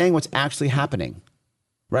 Because I'm saying what's actually happening.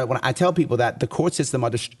 Right? When I tell people that the court system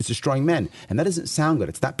is destroying men, and that doesn't sound good.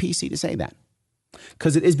 It's not PC to say that.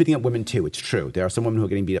 Because it is beating up women too. It's true. There are some women who are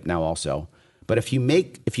getting beat up now also. But if you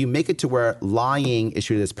make it to where lying is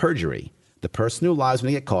treated as perjury, the person who lies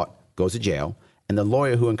when they get caught goes to jail, and the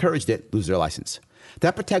lawyer who encouraged it loses their license.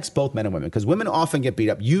 That protects both men and women, because women often get beat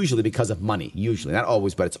up usually because of money. Usually, not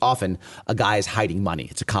always, but it's often a guy is hiding money.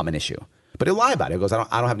 It's a common issue. But he'll lie about it. He goes, I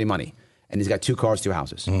don't have any money. And he's got 2 cars, 2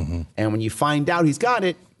 houses. Mm-hmm. And when you find out he's got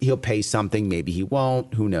it, he'll pay something. Maybe he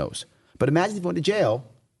won't. Who knows? But imagine if he went to jail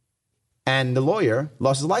and the lawyer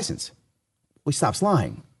lost his license. Well, he stops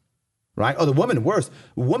lying. Right? Oh, the woman, worse.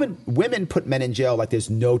 Women put men in jail like there's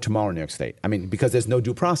no tomorrow in New York State. I mean, because there's no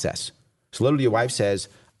due process. So literally your wife says,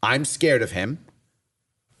 I'm scared of him.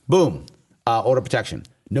 Boom. Order of protection.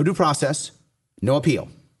 No due process. No appeal.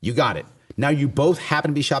 You got it. Now you both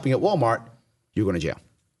happen to be shopping at Walmart. You're going to jail.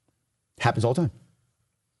 Happens all the time.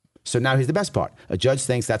 So now here's the best part. A judge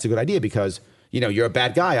thinks that's a good idea because, you're a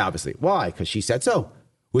bad guy, obviously. Why? Because she said so.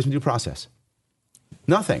 Where's the due process?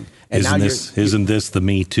 Nothing. And isn't this the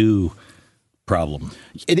Me Too problem?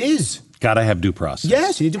 It is. Got to have due process.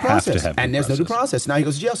 Yes, you need due process. And there's no due process. Now he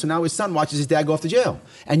goes to jail. So now his son watches his dad go off to jail.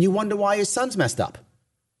 And you wonder why his son's messed up.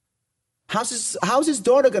 How's his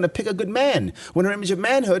daughter going to pick a good man when her image of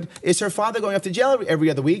manhood is her father going off to jail every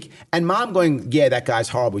other week and mom going, yeah, that guy's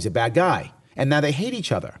horrible. He's a bad guy. And now they hate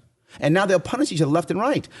each other. And now they'll punish each other left and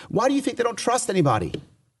right. Why do you think they don't trust anybody?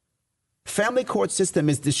 Family court system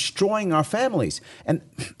is destroying our families. And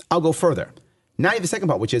I'll go further. Now you have the second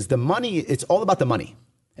part, which is the money. It's all about the money.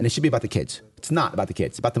 And it should be about the kids. It's not about the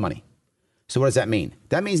kids. It's about the money. So what does that mean?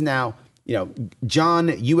 That means now,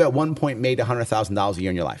 John, you at one point made $100,000 a year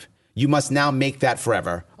in your life. You must now make that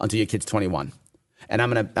forever until your kid's 21. And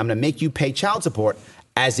I'm gonna make you pay child support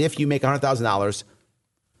as if you make $100,000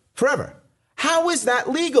 forever. How is that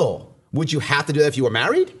legal? Would you have to do that if you were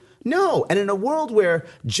married? No. And in a world where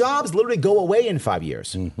jobs literally go away in 5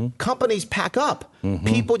 years, mm-hmm. companies pack up,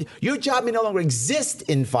 mm-hmm. Your job may no longer exist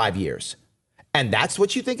in 5 years. And that's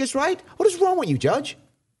what you think is right? What is wrong with you, Judge?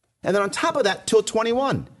 And then on top of that, till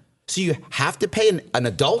 21. So you have to pay an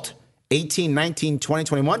adult 18, 19, 20,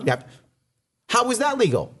 21. How is that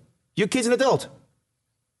legal? Your kid's an adult.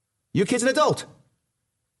 Your kid's an adult.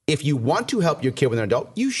 If you want to help your kid when they're an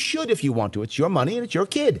adult, you should if you want to. It's your money and it's your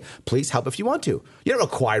kid. Please help if you want to. You're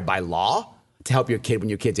not required by law to help your kid when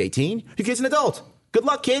your kid's 18. Your kid's an adult. Good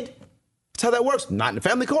luck, kid. That's how that works. Not in the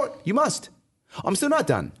family court. You must. I'm still not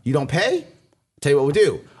done. You don't pay? Tell you what we'll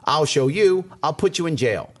do. I'll show you. I'll put you in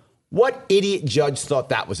jail. What idiot judge thought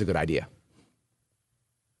that was a good idea?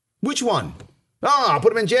 Which one? I'll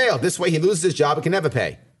put him in jail. This way he loses his job and can never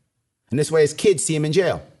pay. And this way his kids see him in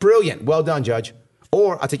jail. Brilliant. Well done, Judge.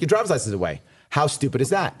 Or I'll take your driver's license away. How stupid is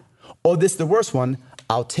that? Or this is the worst one.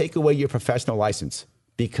 I'll take away your professional license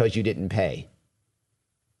because you didn't pay.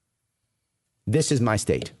 This is my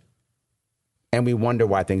state. And we wonder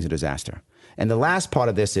why things are a disaster. And the last part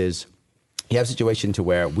of this is you have a situation to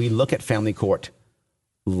where we look at family court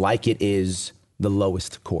like it is the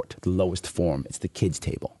lowest court, the lowest form. It's the kids'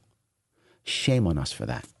 table. Shame on us for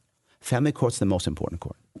that. Family court's the most important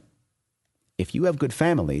court. If you have good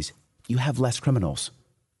families, you have less criminals.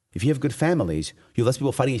 If you have good families, you have less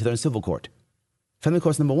people fighting each other in civil court. Family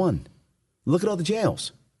court's number one. Look at all the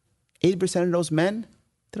jails. 80% of those men,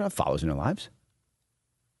 they don't have fathers in their lives.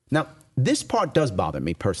 Now, this part does bother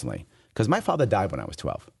me personally because my father died when I was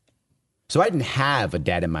 12. So I didn't have a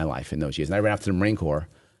dad in my life in those years. And I ran after the Marine Corps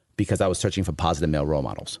because I was searching for positive male role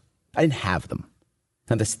models. I didn't have them.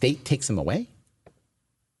 Now the state takes them away.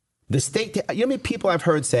 The state, you know how many people I've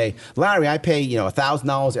heard say, Larry, I pay,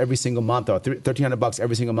 $1,000 every single month or $1,300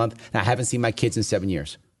 every single month, and I haven't seen my kids in 7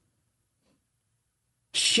 years.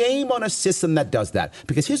 Shame on a system that does that.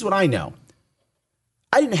 Because here's what I know.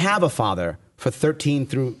 I didn't have a father for 13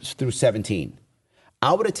 through 17.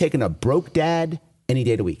 I would have taken a broke dad any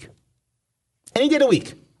day of the week. Any day of the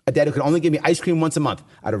week. A dad who could only give me ice cream once a month.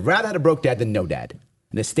 I'd have rather had a broke dad than no dad.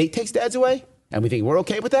 And the state takes dads away, and we think we're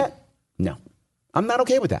okay with that? No. I'm not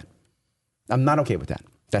okay with that. I'm not okay with that.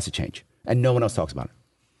 That's a change. And no one else talks about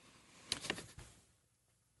it.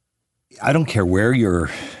 I don't care where you're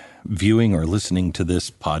viewing or listening to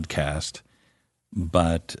this podcast,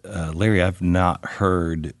 but Larry, I've not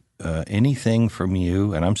heard anything from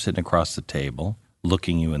you, and I'm sitting across the table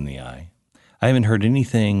looking you in the eye. I haven't heard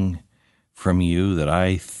anything from you that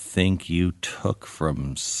I think you took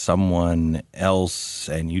from someone else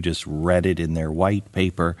and you just read it in their white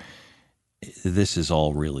paper. This is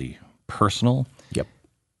all really personal. Yep.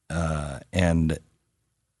 And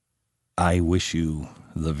I wish you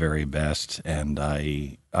the very best, and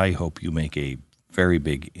I hope you make a very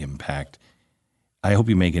big impact. I hope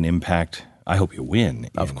you make an impact. I hope you win.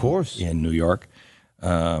 Of course. In New York.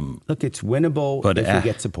 Look, it's winnable if we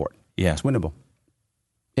get support. Yeah. It's winnable.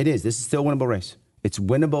 It is. This is still a winnable race. It's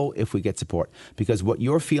winnable if we get support. Because what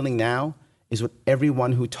you're feeling now is what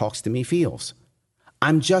everyone who talks to me feels.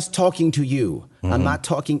 I'm just talking to you. Mm-hmm. I'm not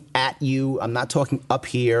talking at you. I'm not talking up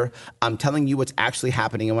here. I'm telling you what's actually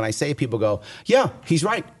happening. And when I say it, people go, yeah, he's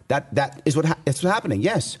right. That's what's happening.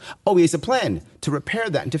 Yes. Oh, he has a plan to repair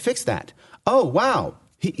that and to fix that. Oh, wow.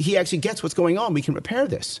 He actually gets what's going on. We can repair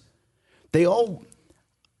this.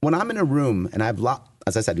 When I'm in a room and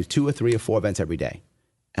as I said, I do 2 or 3 or 4 events every day.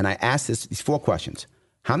 And I ask these 4 questions.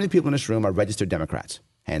 How many people in this room are registered Democrats?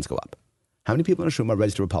 Hands go up. How many people in this room are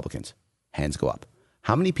registered Republicans? Hands go up.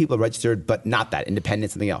 How many people are registered but not that,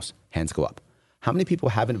 independent, something else? Hands go up. How many people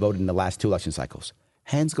haven't voted in the last 2 election cycles?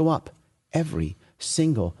 Hands go up. Every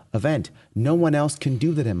single event. No one else can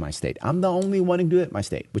do that in my state. I'm the only one who can do it in my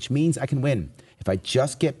state, which means I can win. If I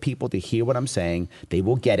just get people to hear what I'm saying, they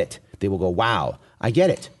will get it. They will go, wow, I get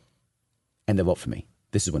it. And they'll vote for me.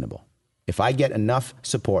 This is winnable. If I get enough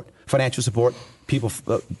support, financial support, people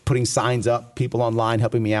putting signs up, people online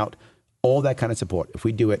helping me out, all that kind of support, if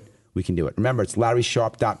we do it, we can do it. Remember, it's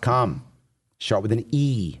LarrySharpe.com. Sharpe with an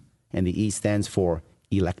E, and the E stands for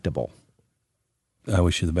electable. I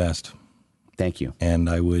wish you the best. Thank you. And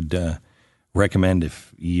I would recommend,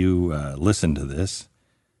 if you listen to this,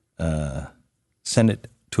 send it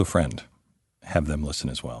to a friend. Have them listen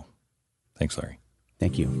as well. Thanks, Larry.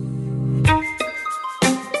 Thank you.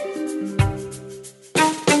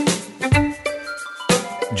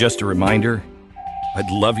 Just a reminder, I'd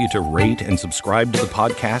love you to rate and subscribe to the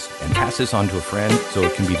podcast and pass this on to a friend so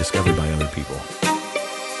it can be discovered by other people.